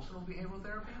rational emotional behavioral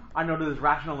therapy. I know that it's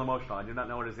rational and emotional. I do not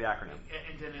know what is the acronym.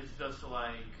 And then it's just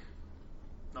like,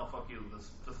 no, fuck you.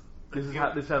 This is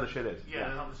how the shit is. Yeah,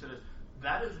 that's how the shit is.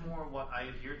 That is more what I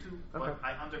adhere to, but Okay.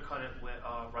 I undercut it with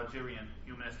Rogerian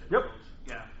humanistic Yep. approach.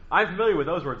 Yeah. I'm familiar with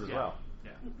those words as Yeah. well.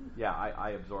 Yeah. Yeah,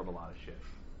 I absorb a lot of shit.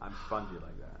 I'm spongy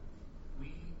like that.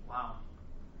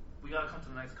 We gotta come to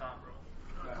the next con, bro.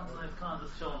 Come to the next con,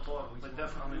 just chill and talk. Like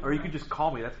definitely. Or you could just call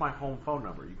me. That's my home phone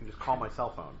number. You can just call my cell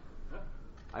phone.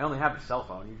 I only have a cell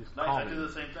phone. You just Nice, call I me. do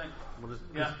the same thing. We'll just,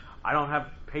 Yeah. I don't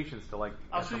have patience to like.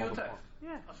 I'll get shoot them you a on the text. phone.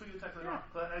 Yeah. I'll shoot you a text later on.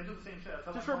 But I do the same shit. I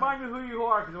tell Just my remind me who you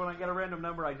are, because when I get a random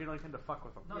number, I generally tend to fuck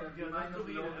with them. No, you don't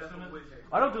delete it as soon as.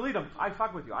 I don't delete them. I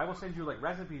fuck with you. I will send you like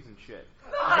recipes and shit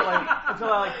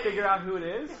until I figure out who it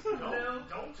is.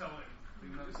 Don't tell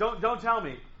him. Don't tell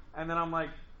me. And then I'm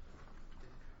like,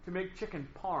 to make chicken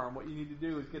parm, what you need to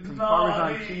do is get some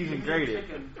Parmesan cheese and grate it,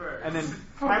 and then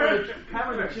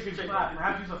hammer the chicken flat.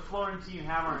 Perhaps use a Florentine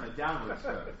hammer and a downward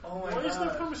stroke. Oh my Why is there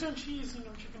god. Parmesan cheese in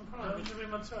your chicken parm? Usually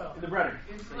mozzarella. In the breading.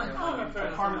 I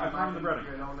parm the breading.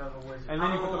 And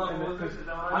then you put them, because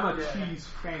I'm a cheese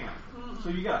fan, so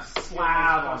you got a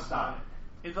slab on top.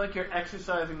 It's like you're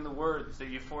exercising the words that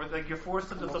you're forced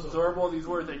to just absorb all these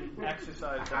words and you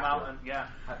exercise them out and I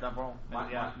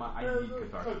need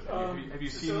catharsis. Have you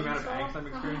seen the amount of angst I'm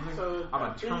experiencing? I'm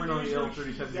a terminally ill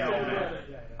 37-year-old man.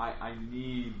 I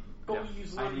need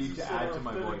to add to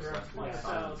my voice. That's my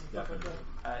silence. Definitely.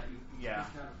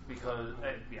 Because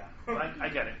I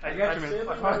get it. I get you,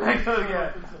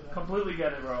 man. Completely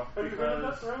get it, bro. Have you heard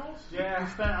of that, Ramos? Yeah, I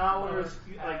spent hours.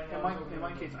 Like in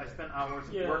my case, I spent hours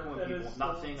working with people,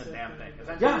 not saying a damn thing.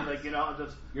 Essentially,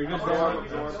 just you're just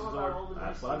absorb.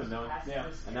 That's what I've been doing. Yeah,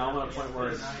 and now I'm at a point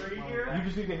where you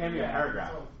just need to hand me a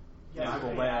paragraph. And I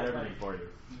will lay out everything for you.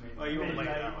 Oh, you won't lay it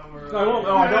out. No, I won't.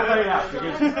 No, I don't lay it out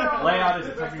because layout is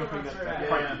a technical thing that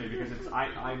frightens me because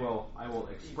I will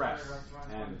express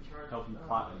and help you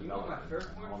plot and develop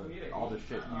all the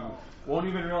shit you won't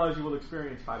even realize you will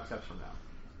experience 5 steps from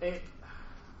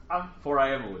now. For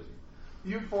I am a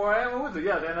wizard. For I am a wizard.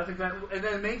 Yeah, and that's exactly. And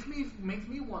then it makes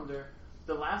me wonder.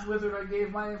 The last wizard I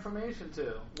gave my information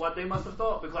to, what they must have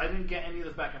thought, because I didn't get any of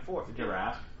this back and forth. Did you ever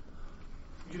ask?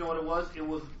 You know what it was? It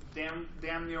was damn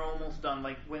near almost done.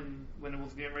 Like when it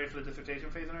was getting ready for the dissertation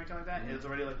phase and everything like that, it was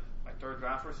already like my 3rd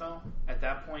draft or so. At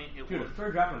that point, it was. Dude, a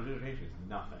 3rd draft on a dissertation is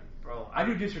nothing. Bro, I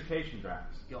do dissertation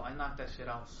drafts. Yo, I knocked that shit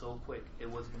out so quick. It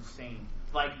was insane.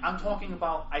 Like I'm talking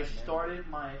about, I started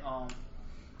my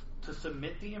to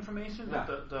submit the information,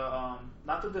 the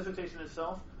not the dissertation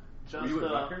itself. Just Were you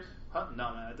at Rutgers?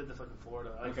 No, man, I did this like in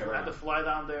Florida. I right had to fly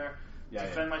down there,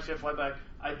 defend my shit, fly back.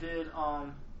 I did.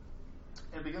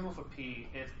 It begins with a P.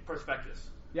 It's prospectus.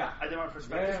 Yeah. I did my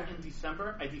prospectus in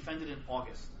December. I defended in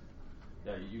August.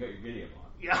 Yeah, you got your video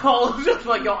on. Yeah, I was just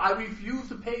like, yo, I refuse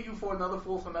to pay you for another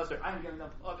full semester. I ain't getting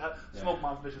enough. Smoke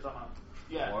my bitches. I'm out.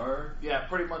 Yeah. Or Yeah,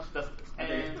 pretty much. That's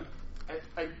and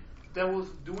I there was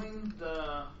doing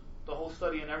the whole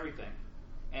study and everything,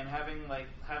 and having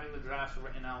the drafts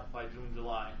written out by June,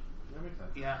 July. That makes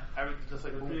sense. Yeah, everything just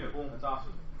like Good for boom, you. boom. That's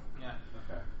awesome. Yeah,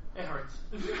 Okay. it hurts.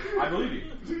 I believe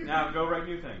you. Now go write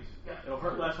new things. Yeah. It'll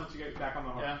hurt less once you get back on the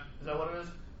horse. Yeah, is that what it is?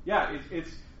 Yeah,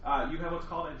 it's you have what's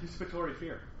called anticipatory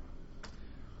fear.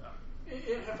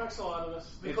 It affects a lot of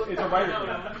us. It's a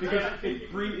writer because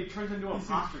it turns into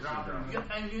imposter syndrome. Yeah,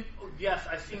 and yes,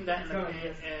 I've seen that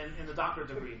in the doctorate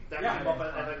degree. That Yeah. came up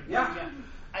at Yeah.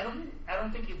 I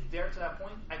don't think it's there to that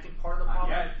point. I think part of the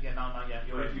problem. yet. Yeah, no, not yet.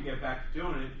 You're But right. if you get back to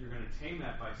doing it, you're going to tame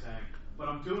that by saying, "But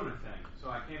I'm doing a thing, so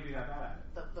I can't be that bad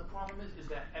at it." The problem is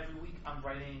that every week I'm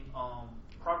writing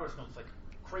progress notes like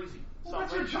crazy. Well, I'm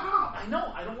that's your writing- job. I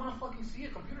know. I don't want to fucking see a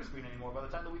computer screen anymore by the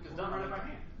time the week is done. Write it I'm by like,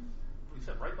 hand. You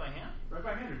said write by hand? Right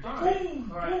by hand. You're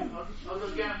Boom! All right. Boom! I'll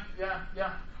just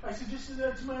yeah. I suggested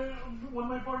that to one of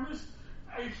my partners.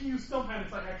 He used stone pen.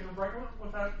 It's like I can write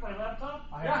without my laptop.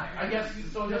 Yeah, I guess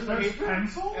so. Just like There's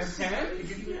pencils. And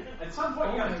pen? At some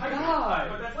point, you got to type God. it,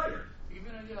 but that's later. To give you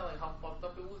an idea like how fucked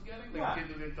up it was getting, Yeah.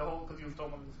 the whole because you was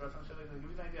talking about discuss and shit. Like, give you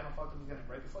an idea how fucked it was getting.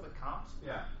 Right before the comps,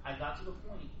 Yeah. I got to the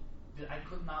point that I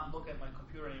could not look at my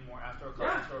computer anymore after a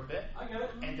class for a bit. I get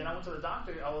it. And then I went to the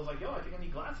doctor. I was like, yo, I think I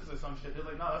need glasses or some shit. They're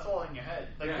like, no, that's all in your head.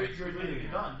 Like, Yeah, you're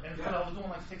done. And because I was doing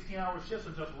like 16-hour shifts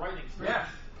of just writing. Straight. Yes.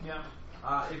 Yeah.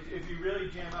 If you really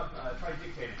jam up, try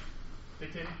dictating.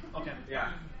 Dictating? Okay.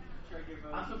 Yeah.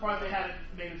 I'm surprised they hadn't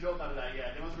made a joke out of that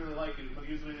yet. They must really like it, but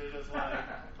usually they're just like,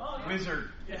 oh, yeah. wizard.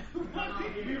 Yeah.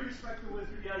 If you respect the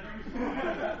wizard, yeah, you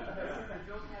The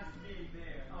joke has to be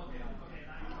there. Okay,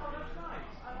 Oh, that's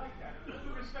nice. I like that.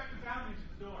 You respect the boundaries